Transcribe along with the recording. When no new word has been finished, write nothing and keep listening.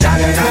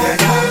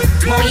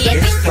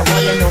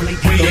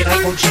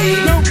double G.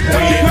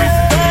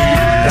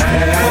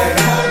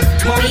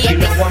 You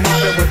know I'm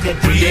mobbing with the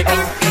D.O.E.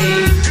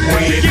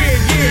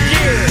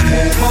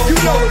 You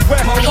know the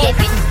West Coast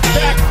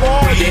back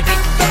on.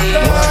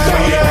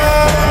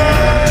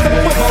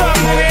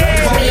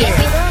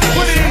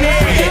 Put it in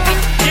there.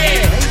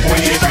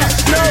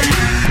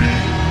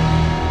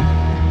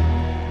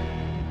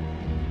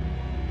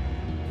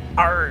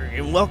 Alright,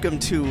 and welcome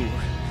to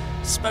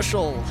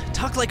special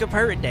Talk Like a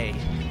Pirate Day.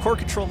 Core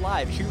Control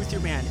Live, here with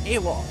your man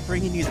AWOL,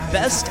 bringing you the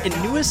best and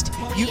newest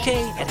UK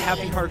and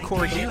happy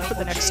hardcore here for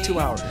the next 2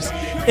 hours.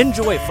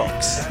 Enjoy,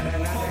 folks.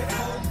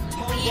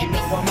 You know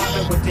I'm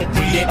mobbing with the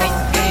D.O.E.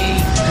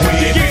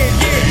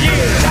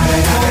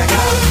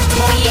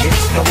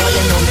 It's the one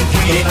and only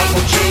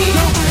double G.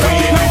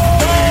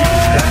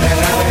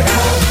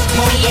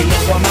 You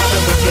know I'm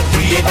mobbing with the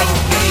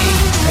D.O.E.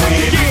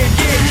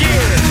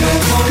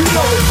 You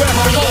know the West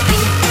Coast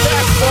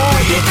back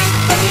on.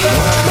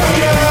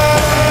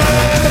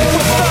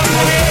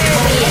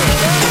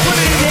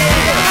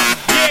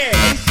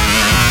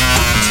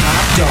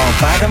 Top dog,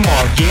 by them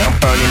all, yeah, I'm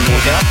burning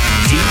it up.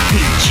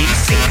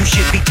 DPGC, you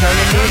should be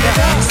turning it up.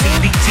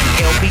 CBT,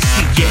 LBC,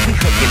 yeah, we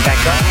hooking back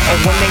up. And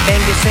when they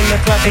bang this in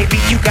the club, baby,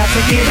 you got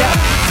to get up.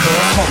 Cuz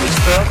homies,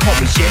 thug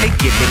homies, yeah, they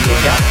giving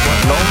it up.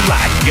 No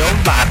lie, yo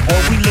lie,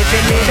 boy, we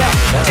living it up.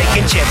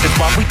 Taking chances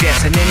while we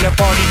dancing in the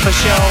party for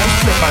show.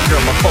 Slip my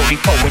girl a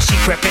 44 when she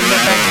crept in the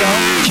back door.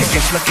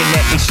 Chickens looking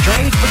at me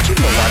strange, but you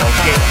know I don't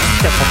care.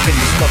 Step up in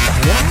this mother,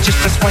 just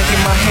a swank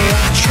in my hair.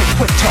 Trick,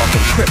 quit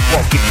talking, crip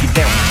walk if you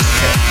down with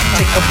yourself.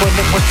 Take a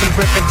bullet with some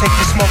grip and take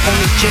the smoke on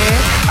this jam.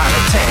 Out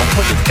of town,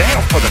 put it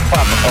down for the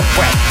father of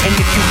rap. And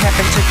if you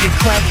happen to get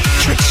cracked,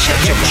 trick, shut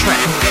your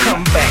trap.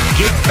 Come back,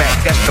 get back,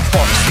 that's the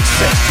part of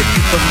success. If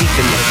you believe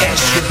in the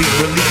S, you'll be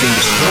relieving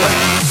the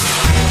stress.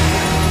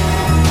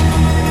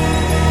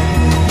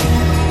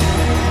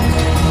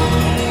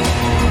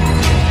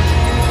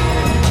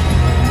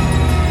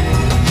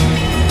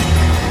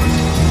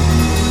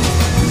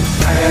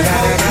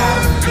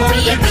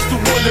 It's the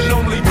one and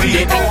only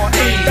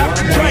D.R.E.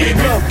 Dr. Dre and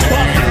Lil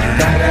Buck.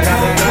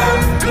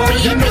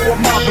 You know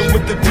I'm mobbing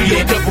with the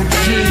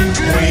D.O.G.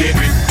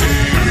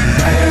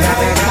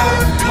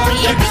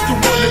 It's the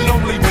one and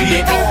only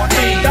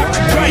D.R.E.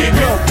 Dr. Dre and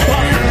Lil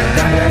Buck.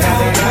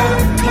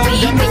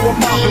 You know I'm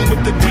mobbing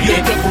with the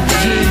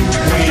D.O.G.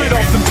 Straight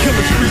off them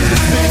killer streets of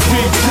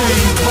CBT.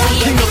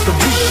 King up the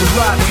beach and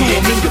ride to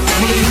him in the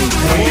fleet.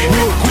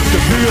 Real quick to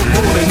real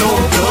rolling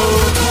on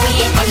dubs.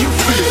 How you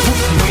feel?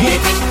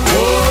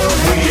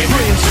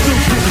 Praying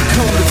stupid and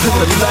coming to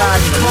the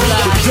light.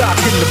 The jock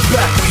in the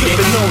back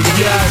sipping on the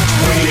yacht.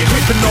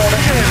 Creeping all the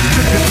hands,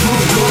 tipping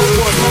through the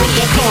wood.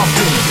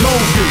 Compton,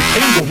 Longview,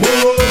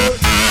 Inglewood.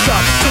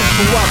 South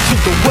Central out to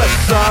the west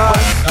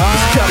side.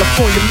 It's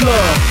California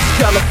love, it's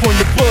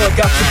California bug.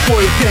 Got your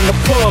boy a gang of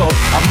pub.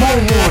 I'm on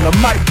one, I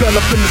might bell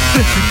up in the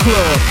Century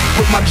Club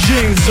with my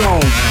jeans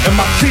on and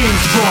my team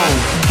strong.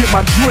 Get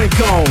my drink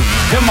on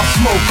and my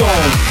smoke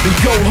on, then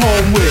go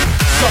home with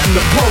something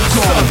to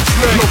poke on.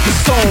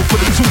 Locust song for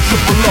the 2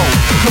 triple O.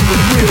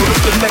 Coming real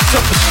with the next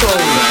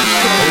episode.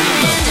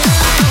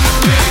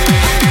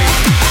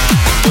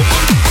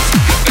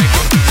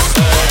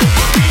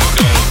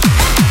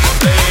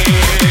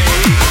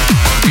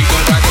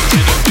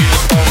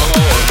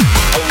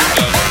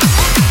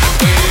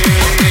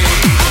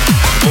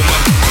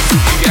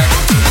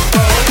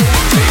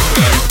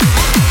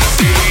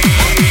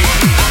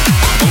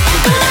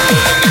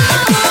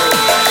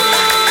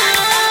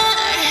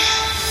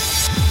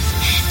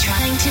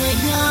 Trying to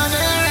ignore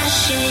the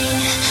rushing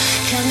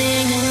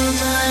coming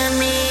over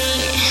me.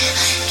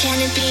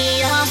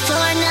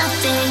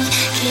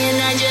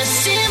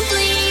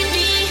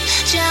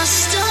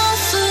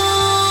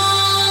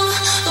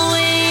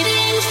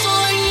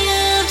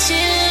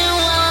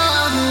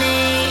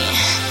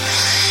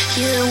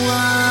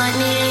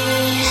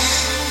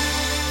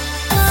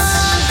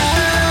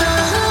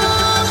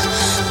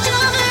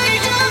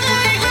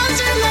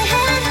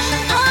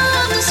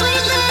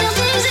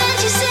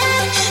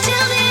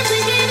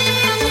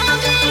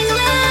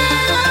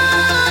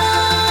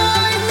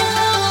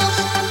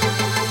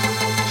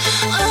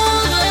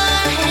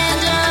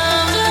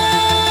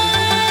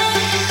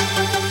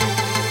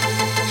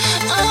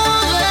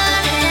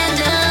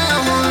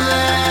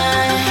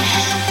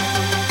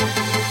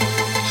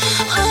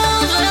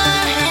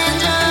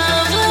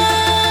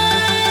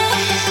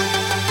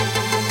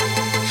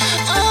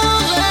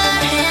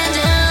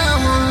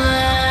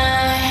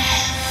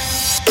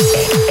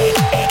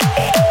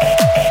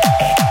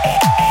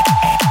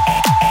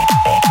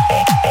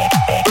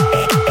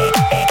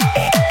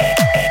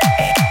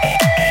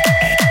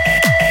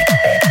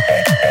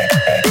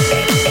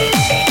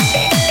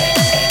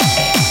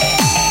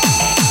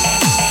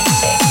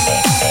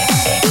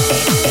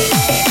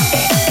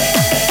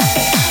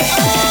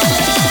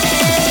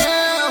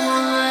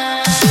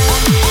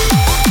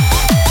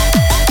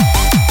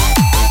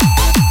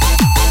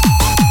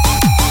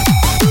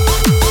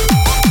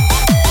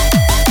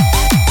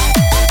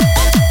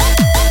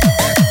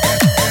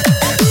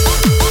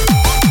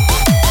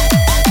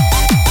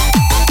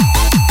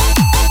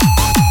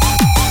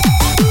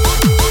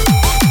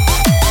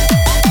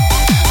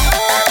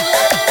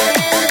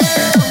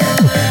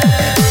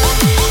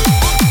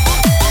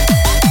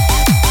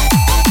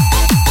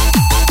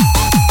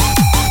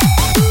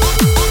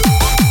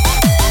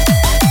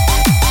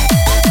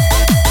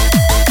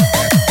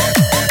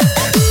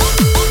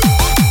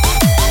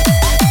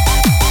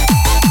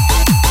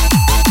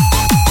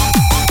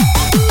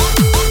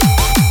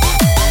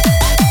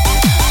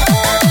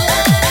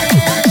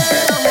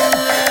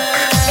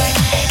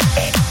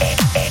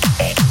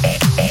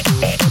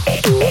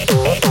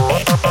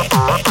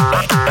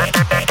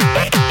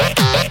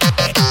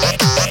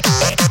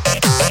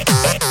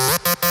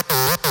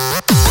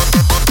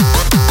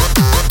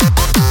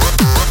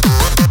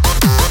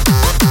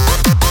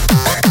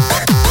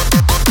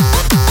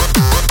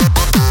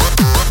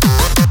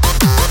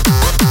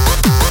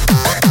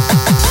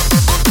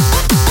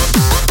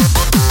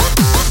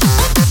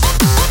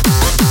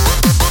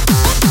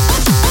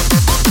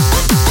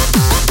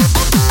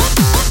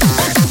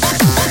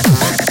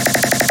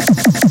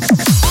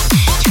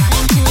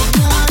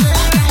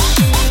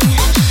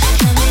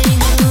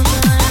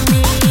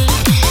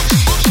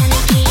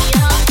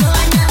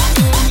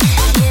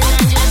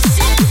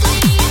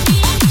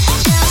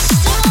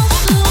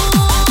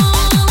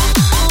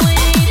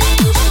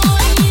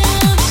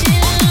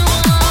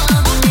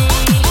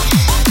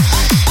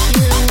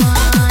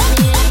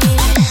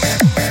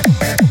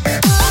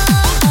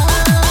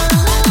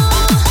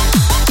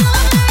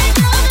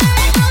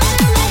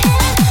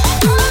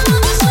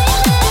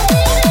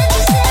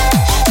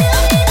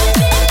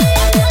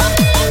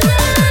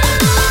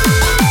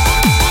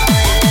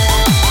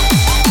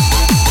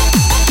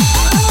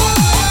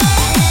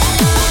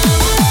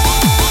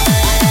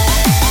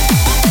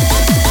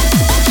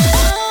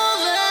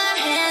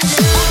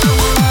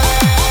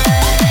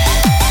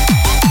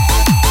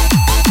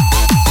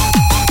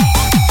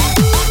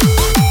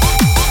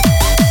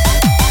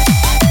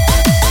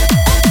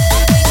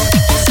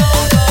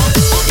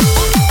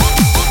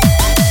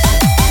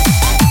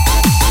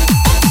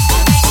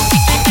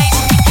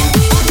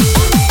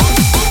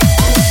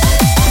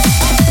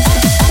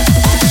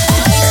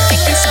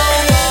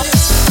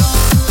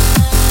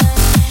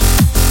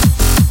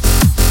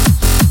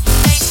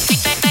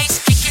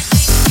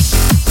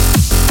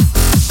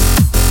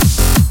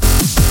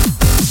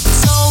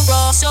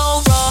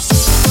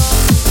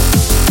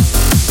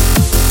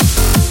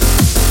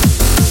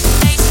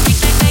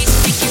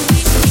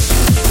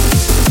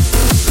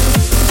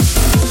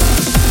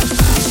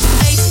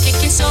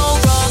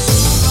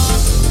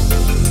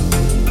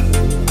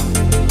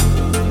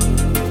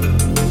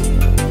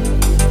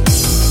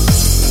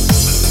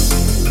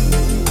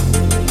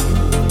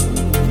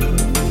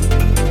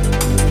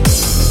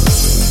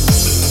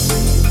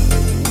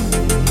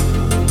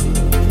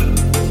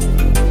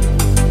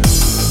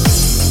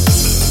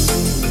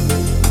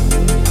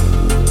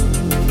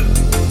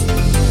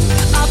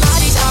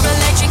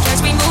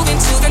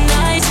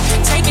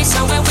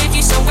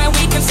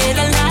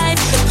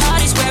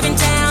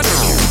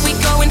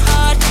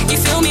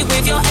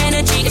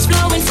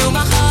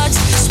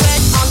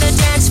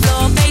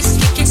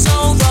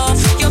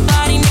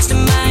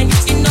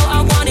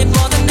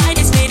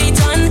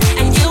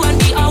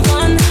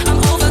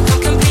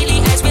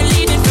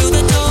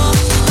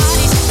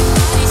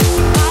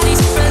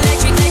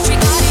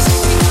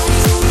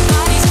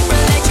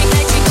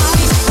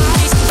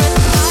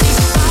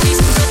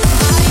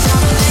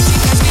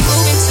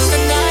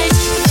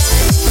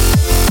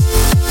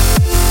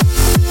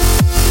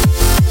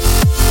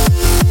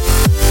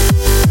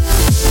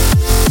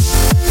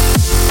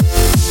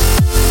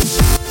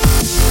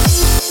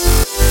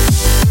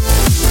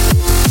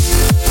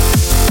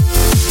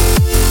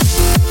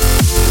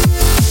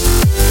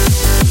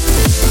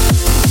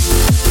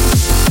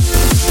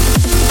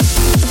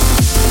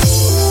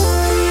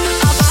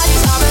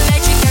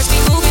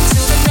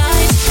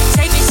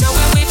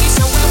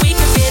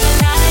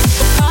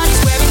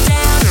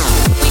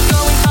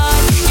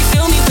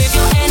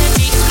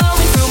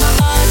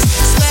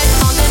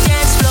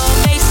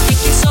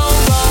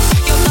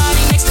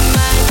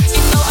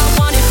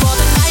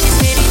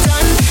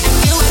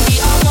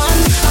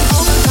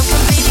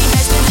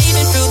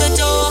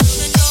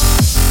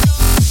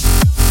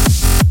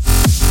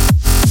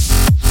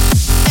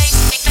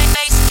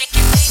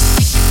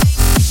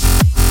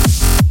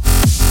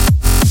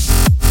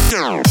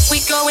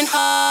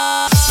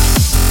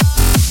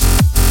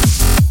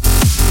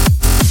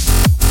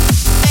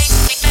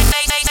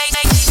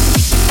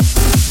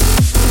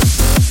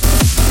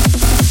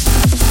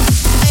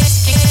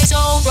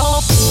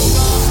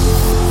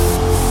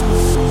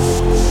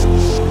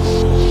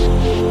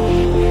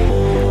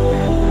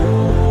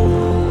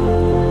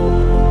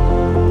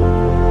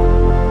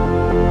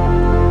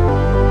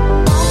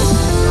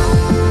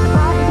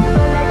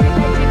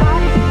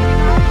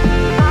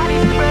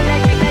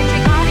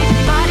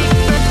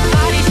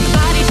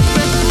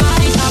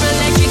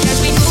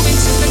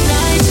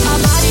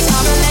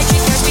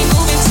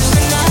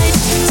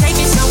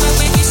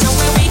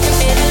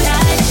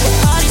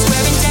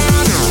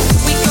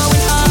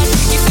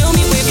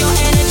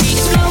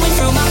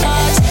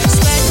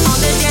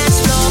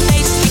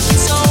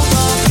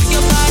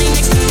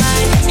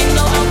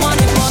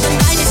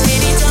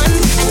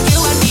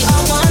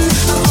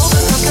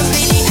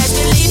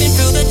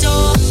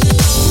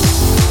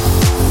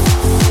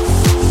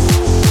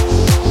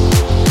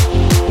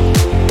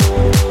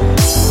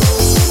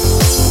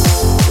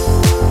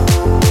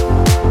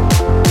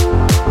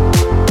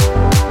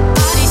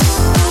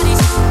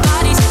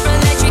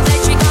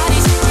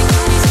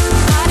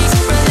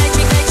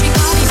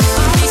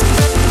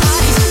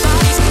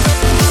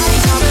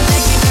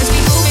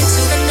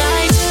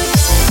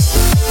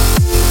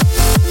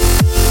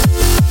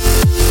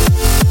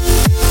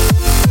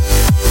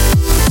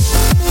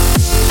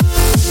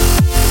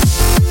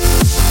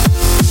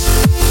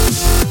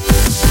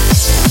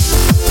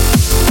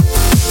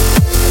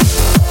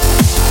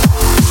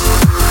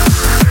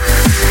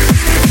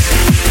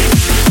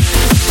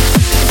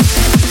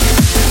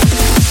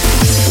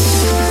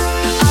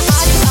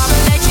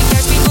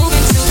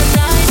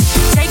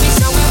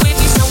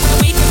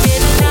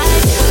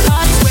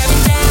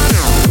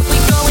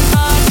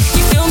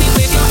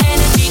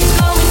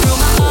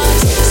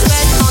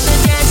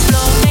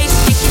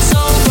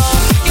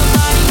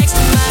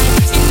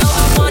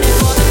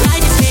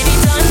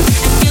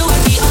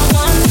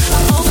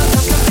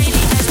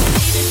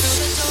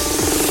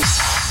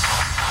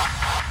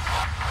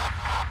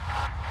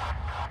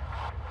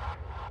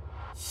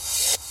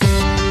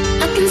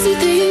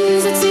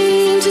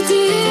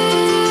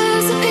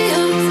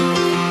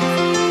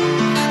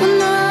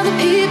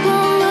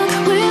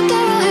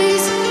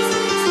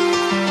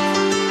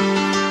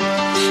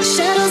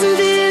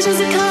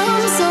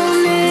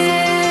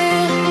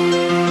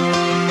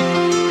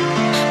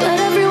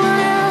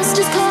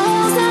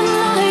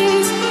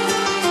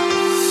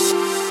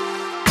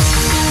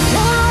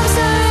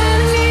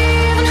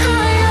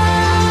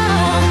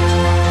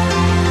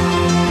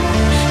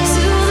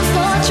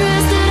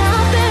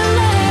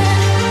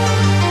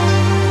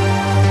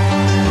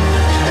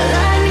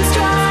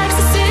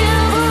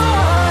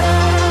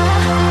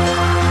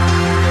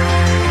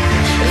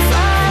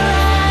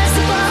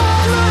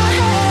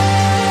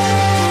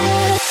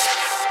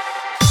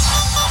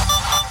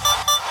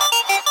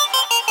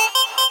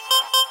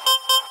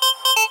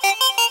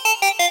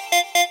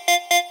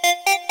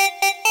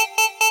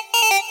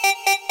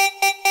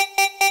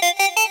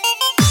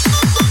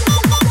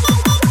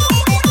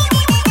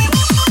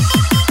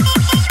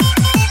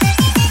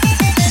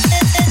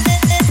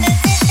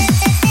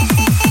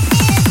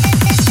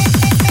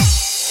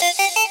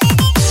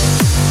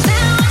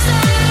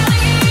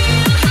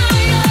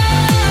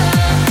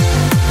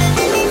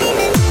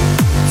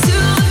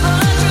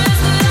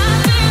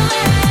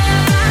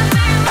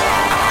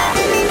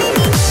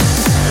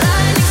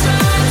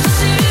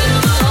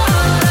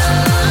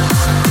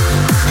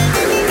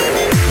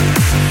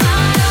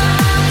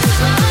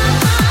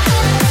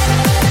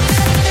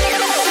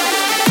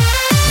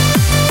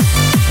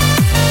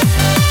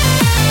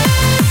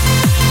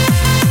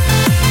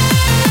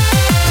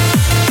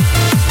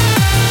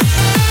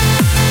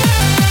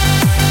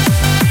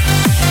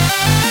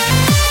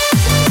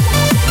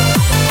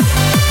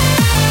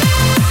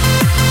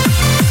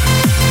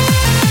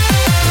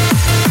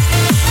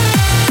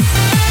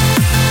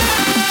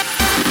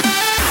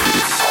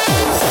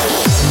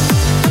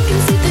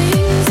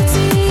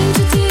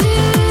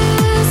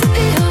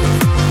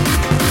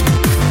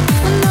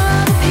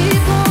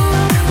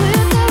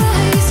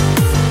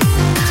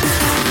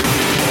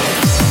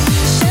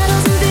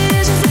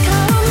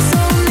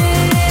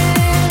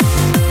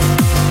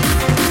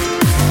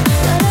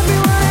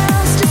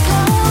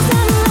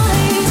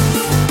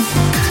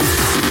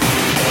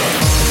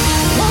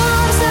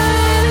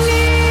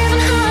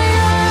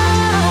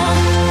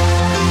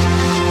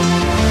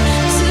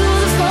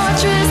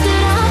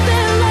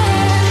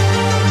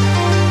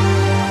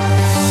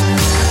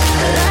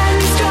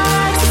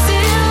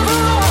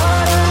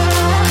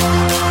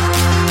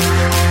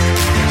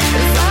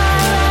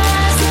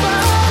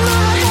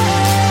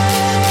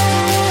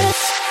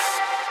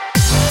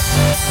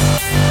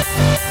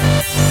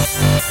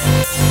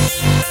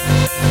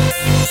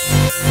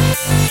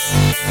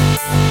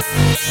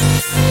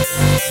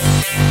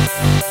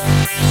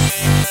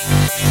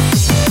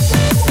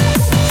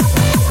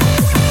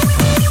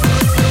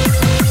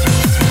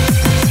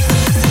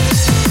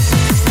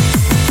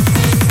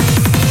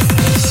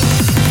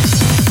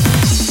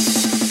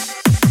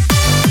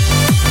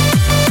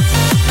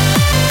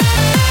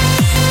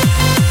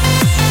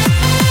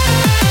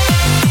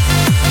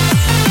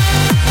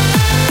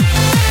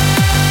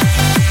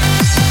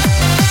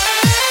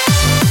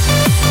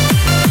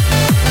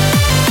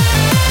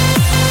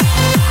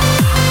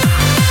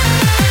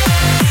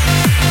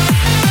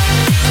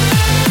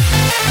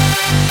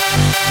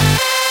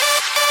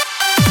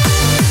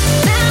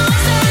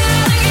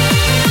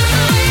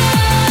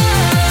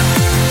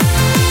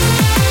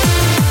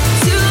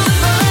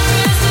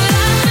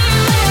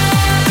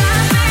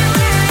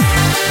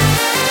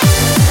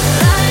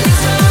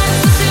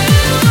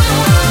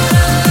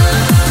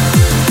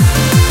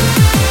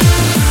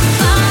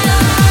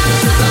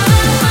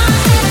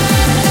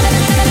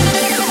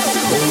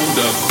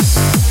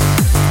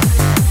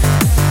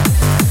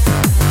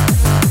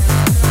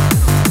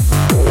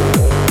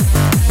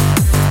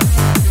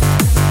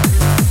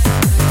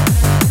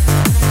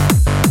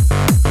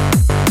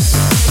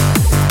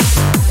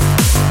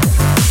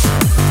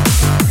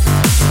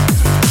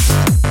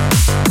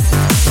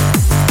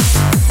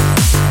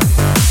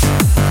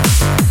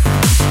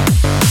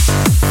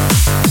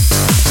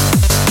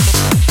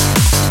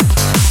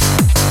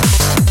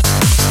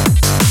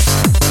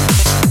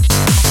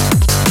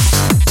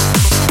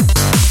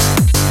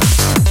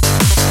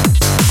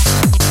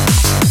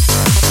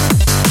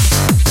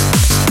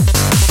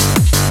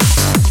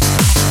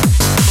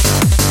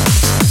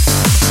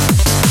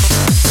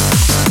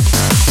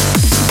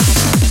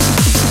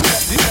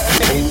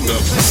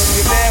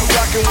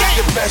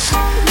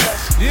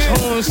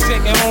 Hold on a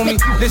second, homie.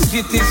 Let's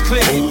get this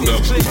clear.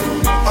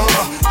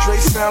 Dre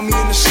found me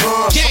in the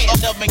slums.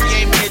 Yeah, up and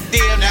gave me a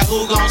deal. Now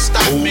who gon'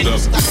 stop me?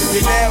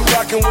 You're now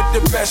rocking with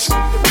the best.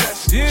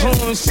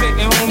 Hold on a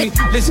second, homie.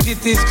 Let's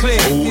get this clear.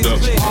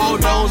 All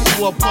those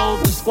who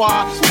oppose the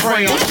squad,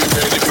 pray on.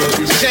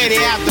 Shady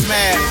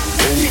aftermath.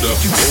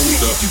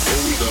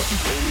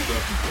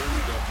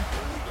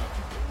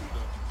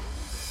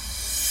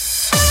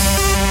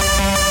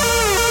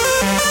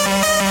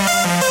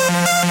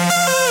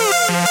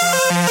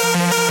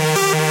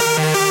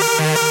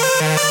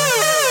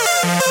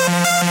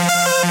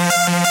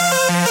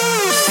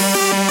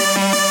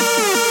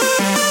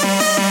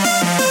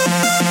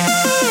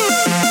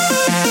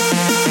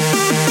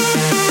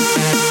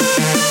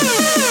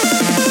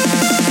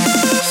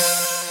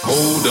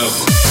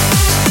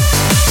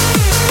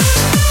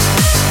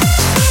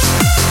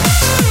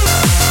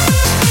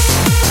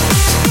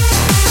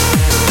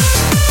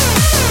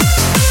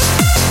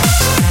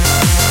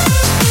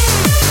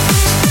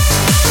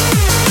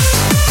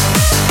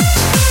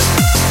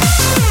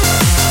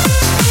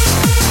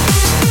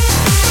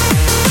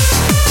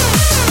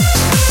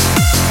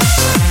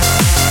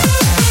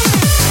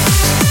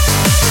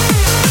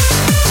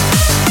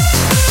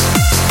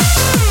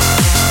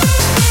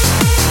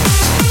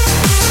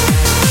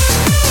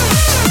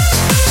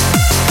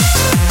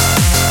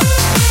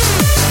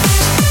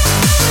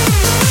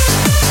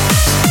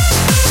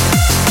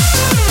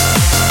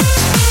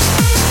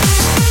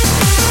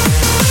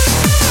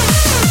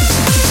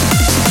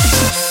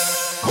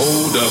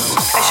 Hold up.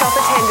 A shop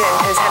attendant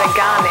has had a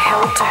gun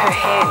held to her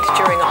head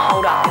during a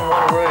hold-up in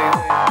Wanneroo.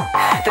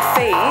 The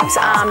thieves,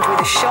 armed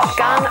with a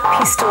shotgun,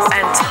 pistol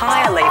and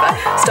tyre lever,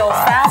 stole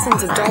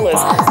thousands of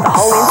dollars. The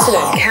whole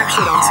incident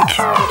captured on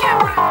security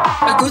camera.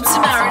 A good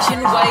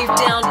Samaritan waved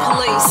down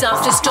police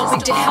after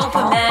stopping to help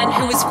a man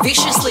who was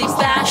viciously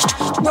bashed,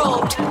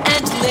 robbed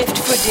and left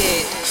for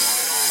dead.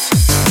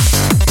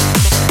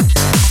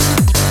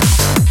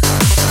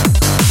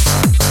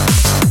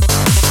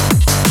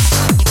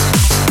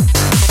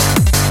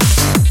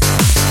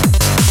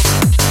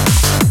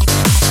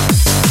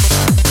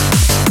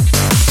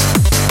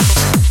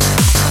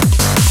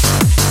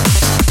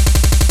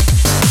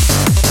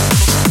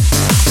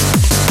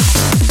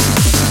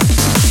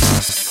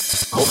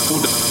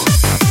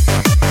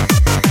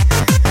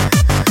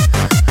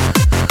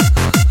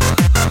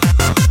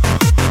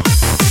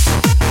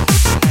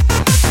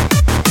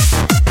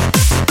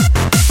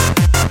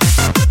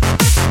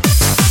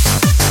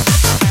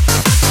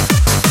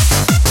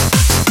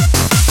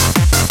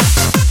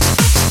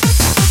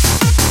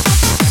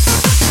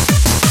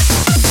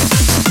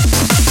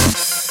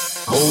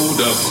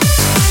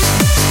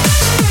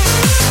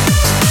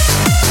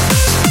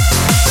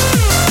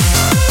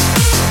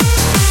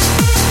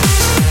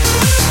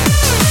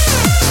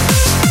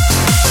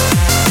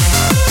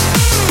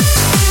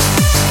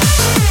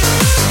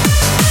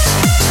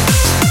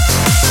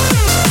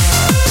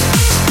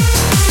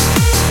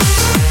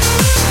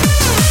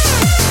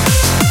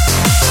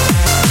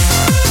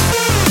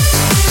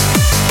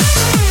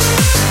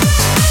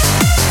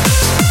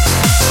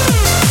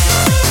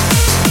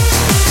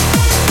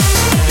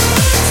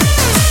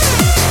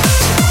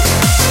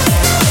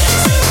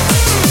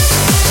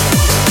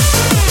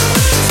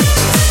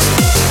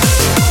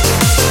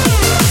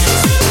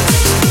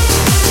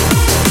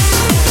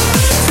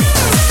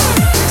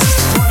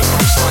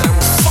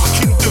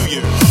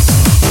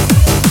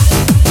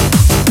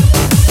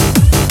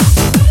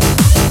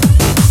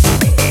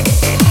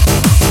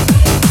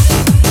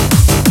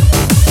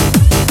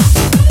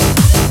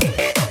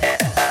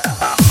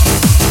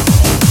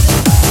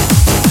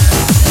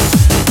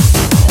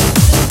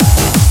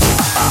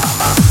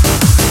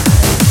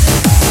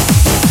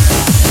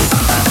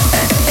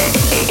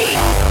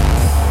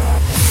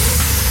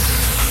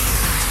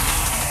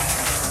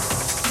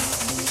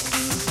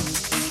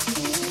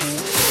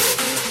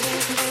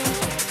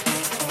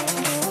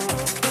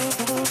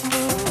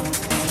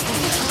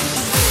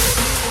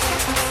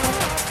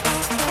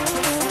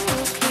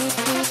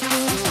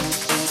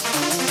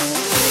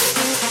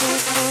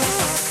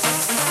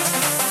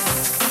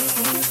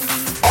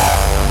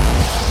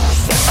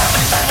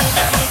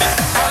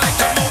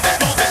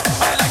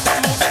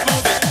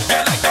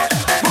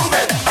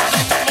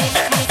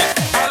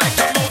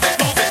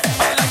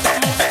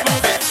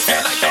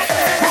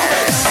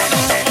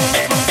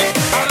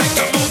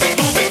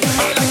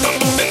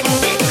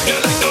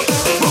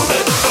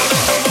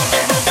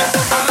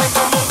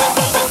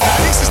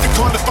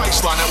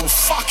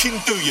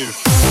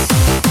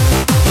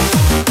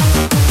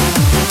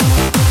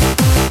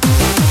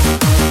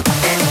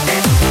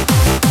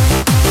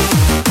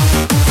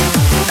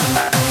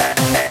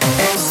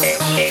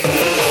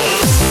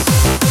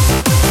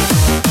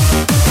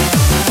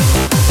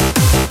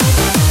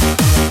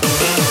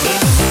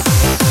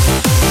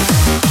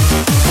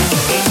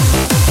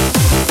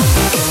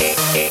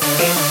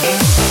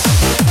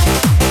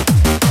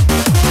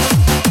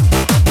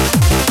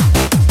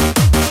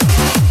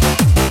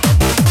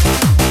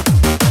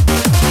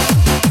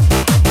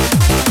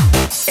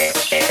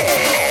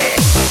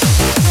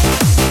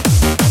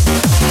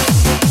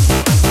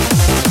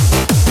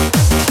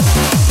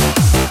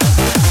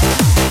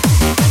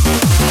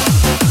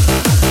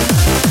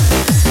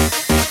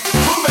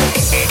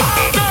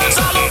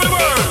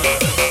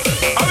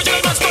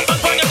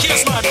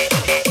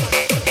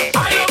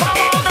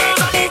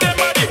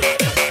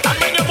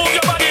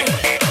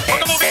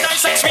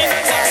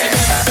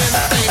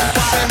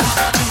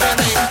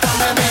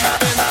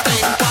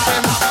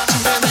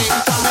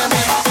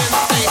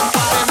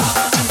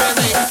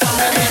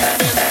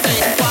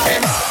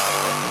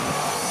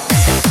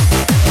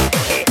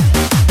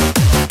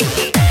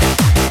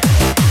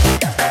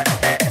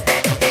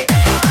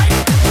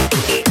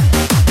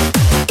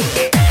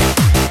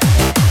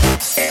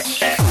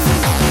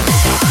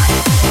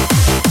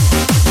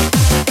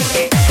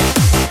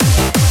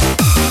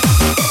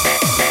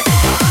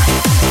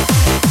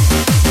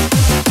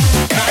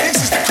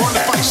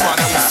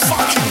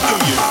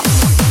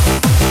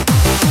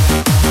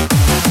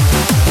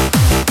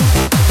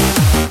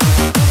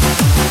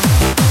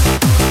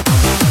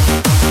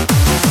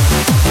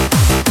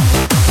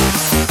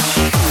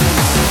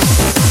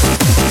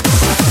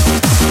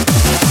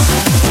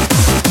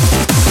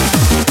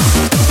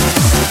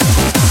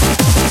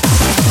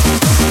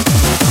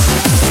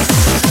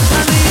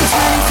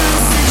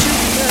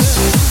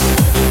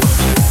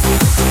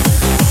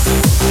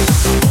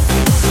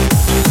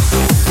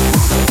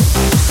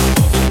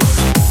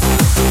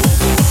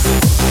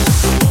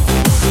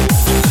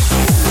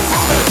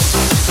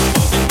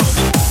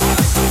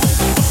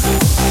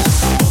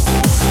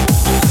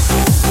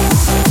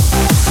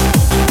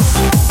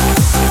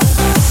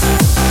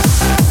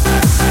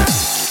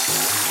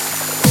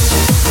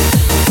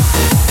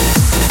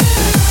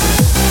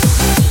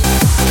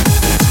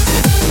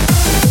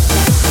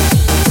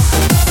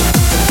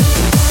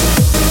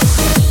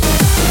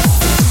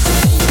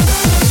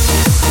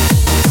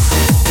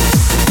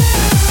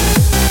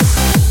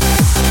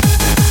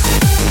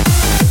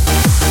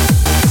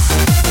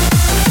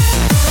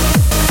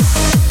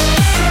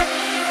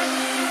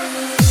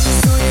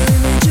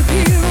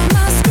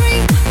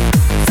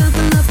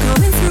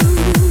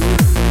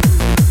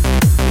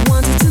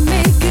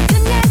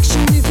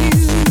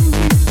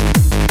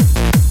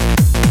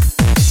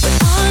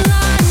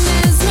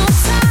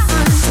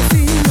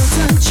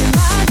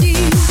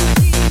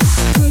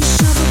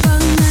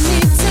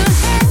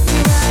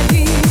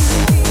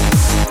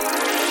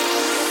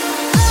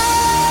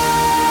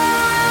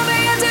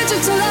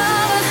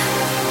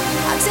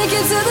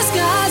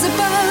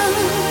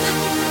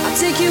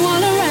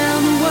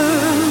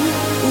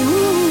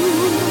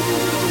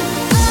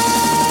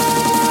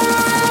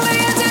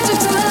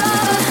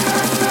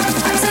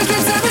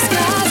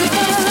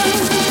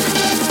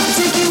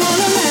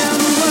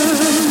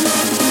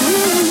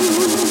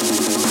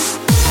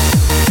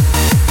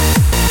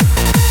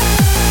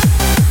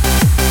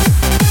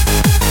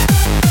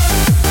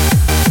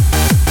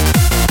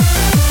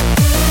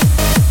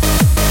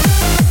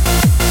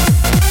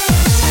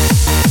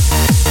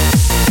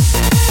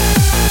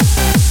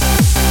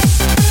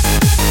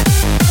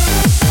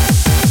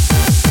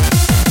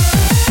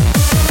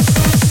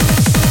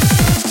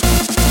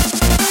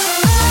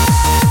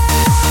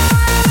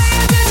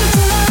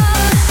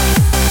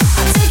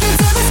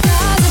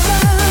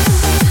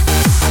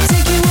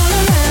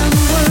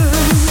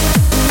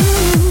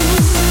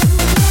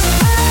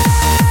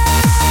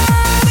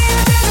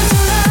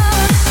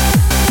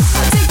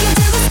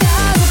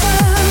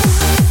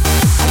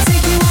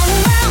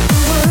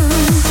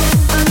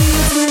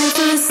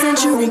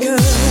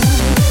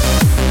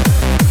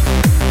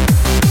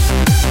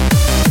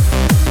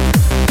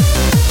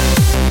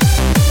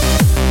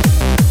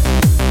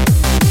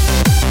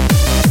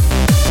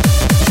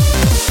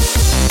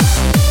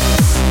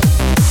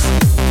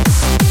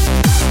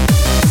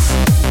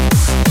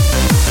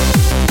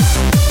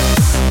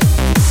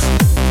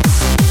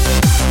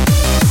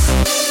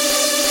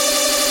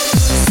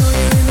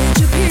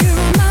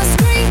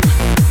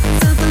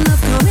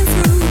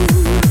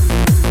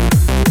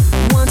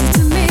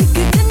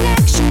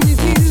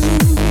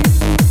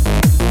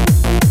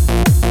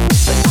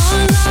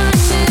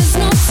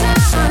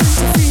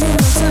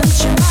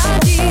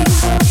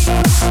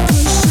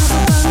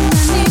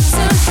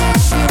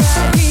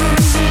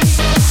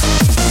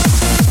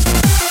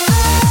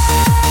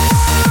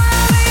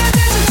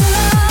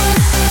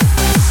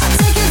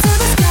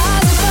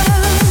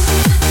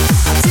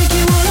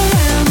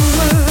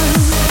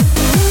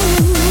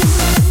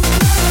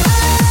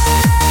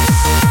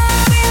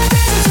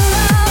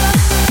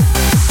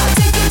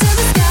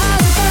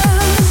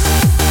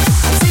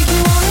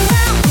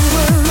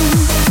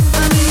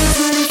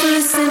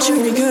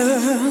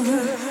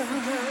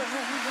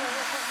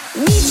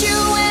 Meet you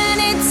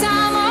any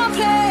time or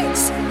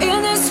place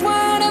in this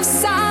world of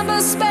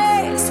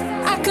cyberspace.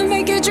 I can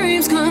make your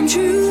dreams come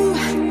true,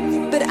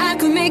 but I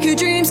can make your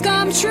dreams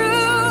come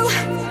true.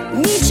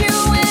 Meet you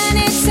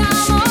any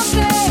time or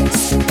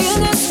place in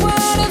this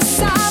world of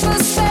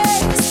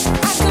cyberspace.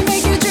 I can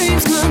make your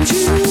dreams come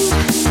true,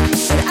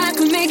 but I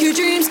can make your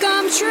dreams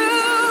come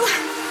true.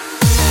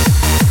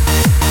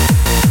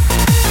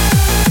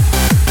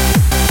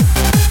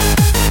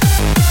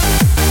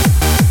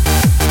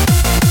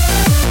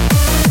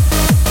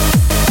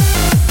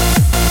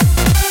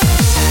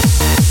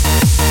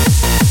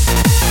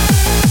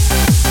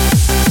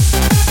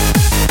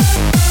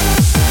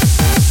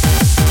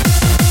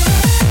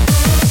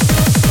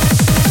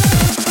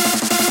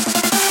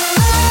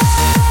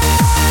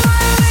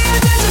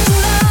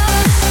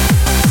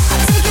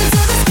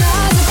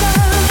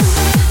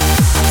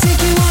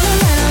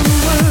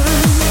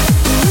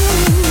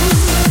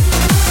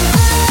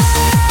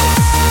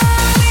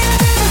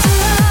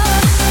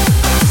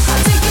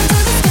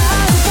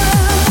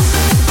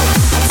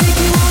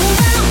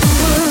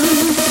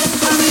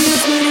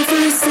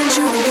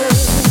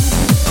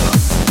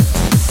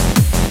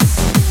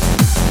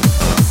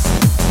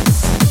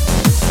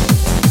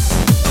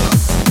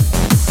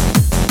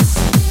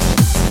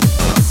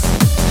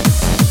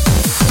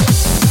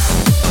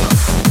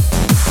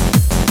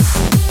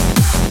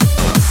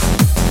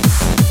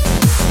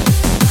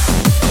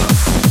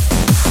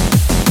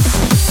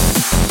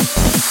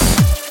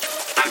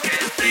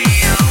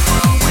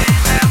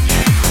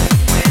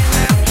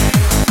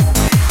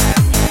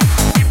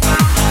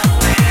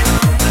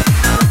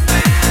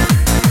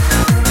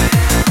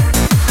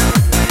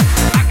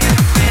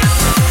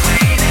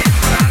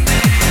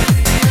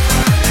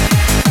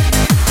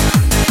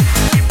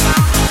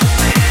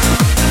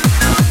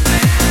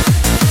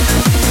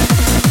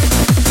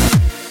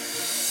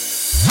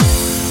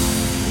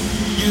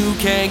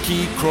 Can't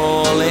keep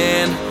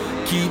crawling,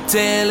 keep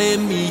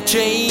telling me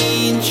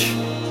change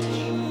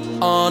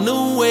on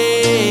the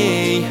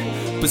way,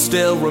 but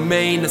still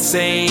remain the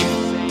same.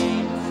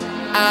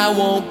 I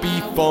won't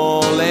be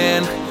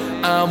falling,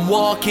 I'm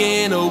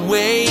walking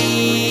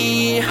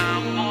away. I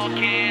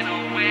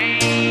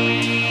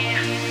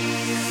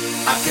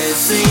can't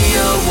see a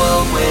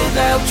world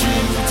without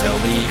you. Tell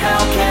me,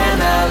 how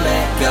can I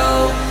let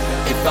go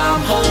if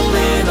I'm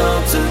holding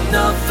on to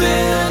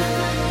nothing?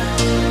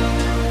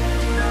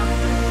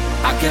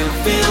 I can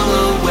feel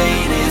the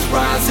weight is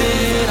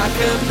rising, I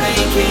can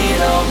make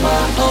it on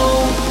my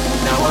own.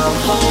 Now I'm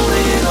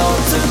holding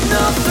on to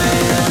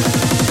nothing.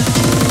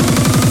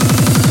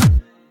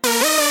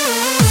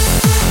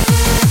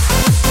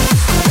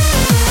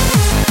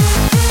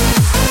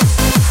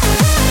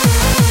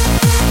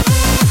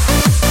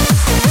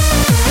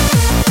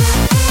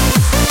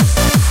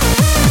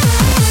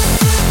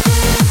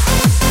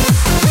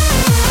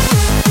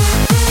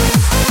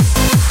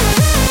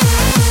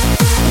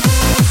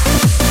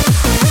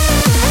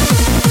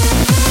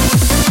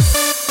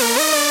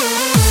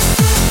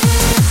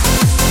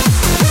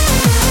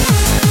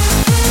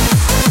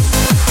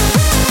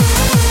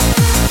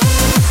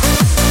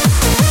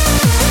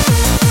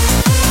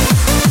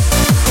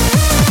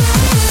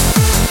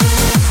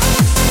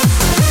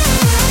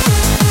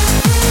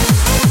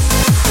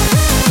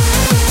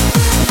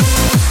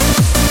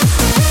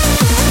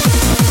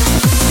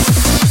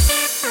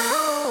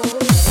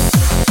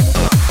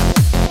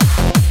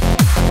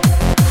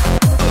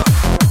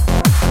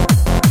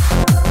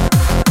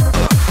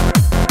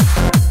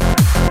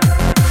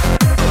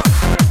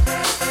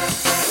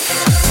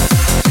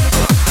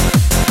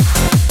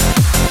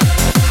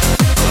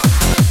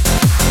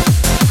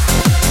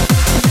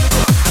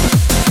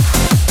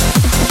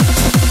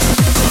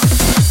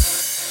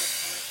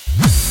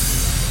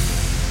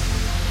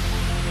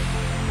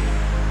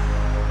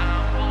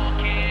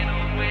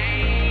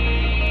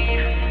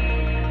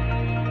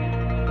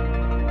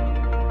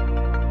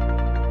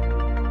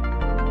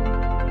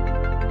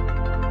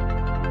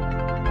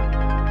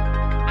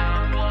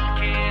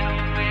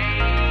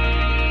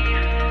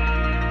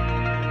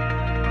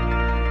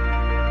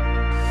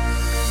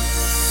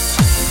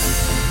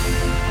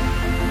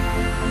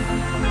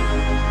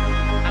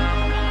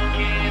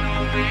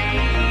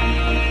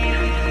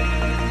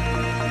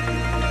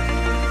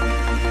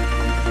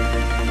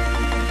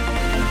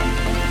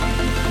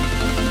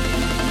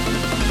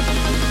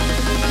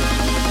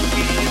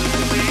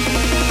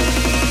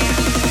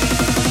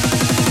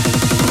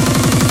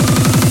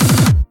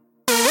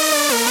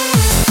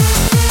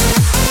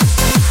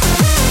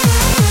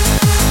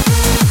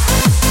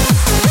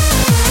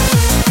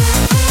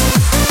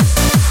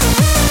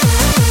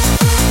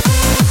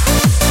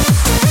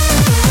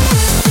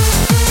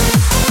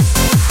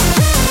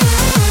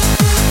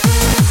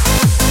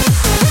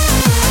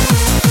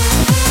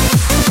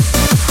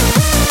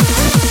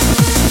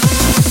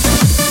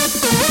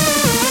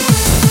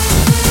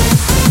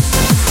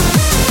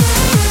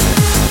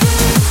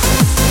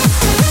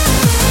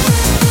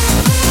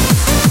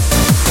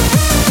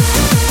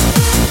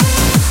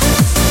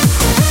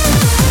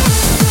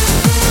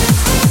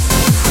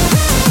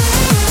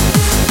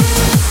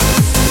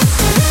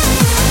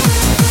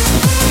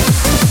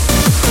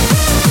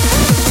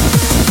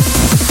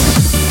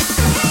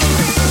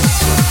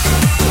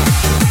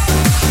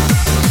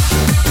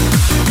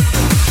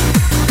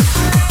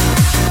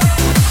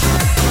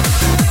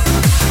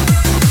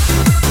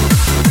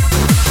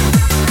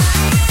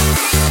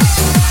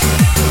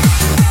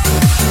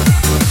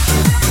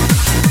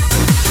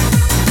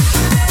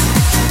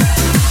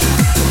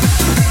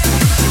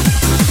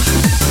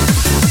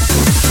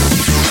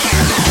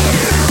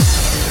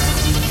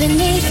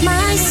 Beneath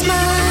my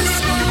smile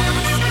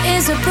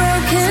is a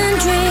broken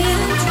dream.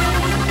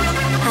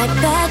 I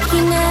bet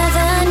you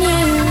never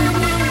knew.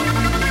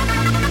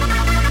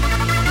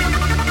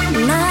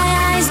 My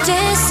eyes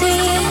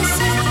deceive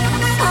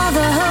all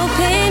the hope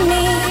in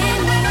me.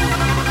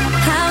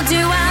 How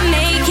do I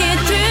make it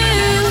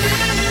through?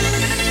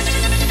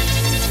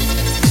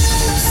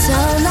 So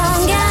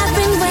long I've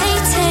been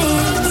waiting.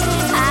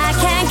 I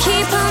can't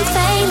keep on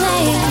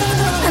failing.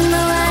 I'm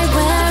not right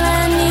where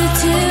I need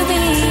to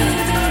be.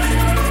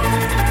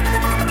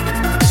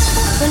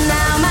 But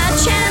now my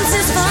chance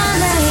is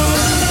falling.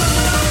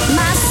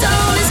 My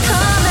soul is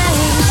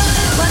calling.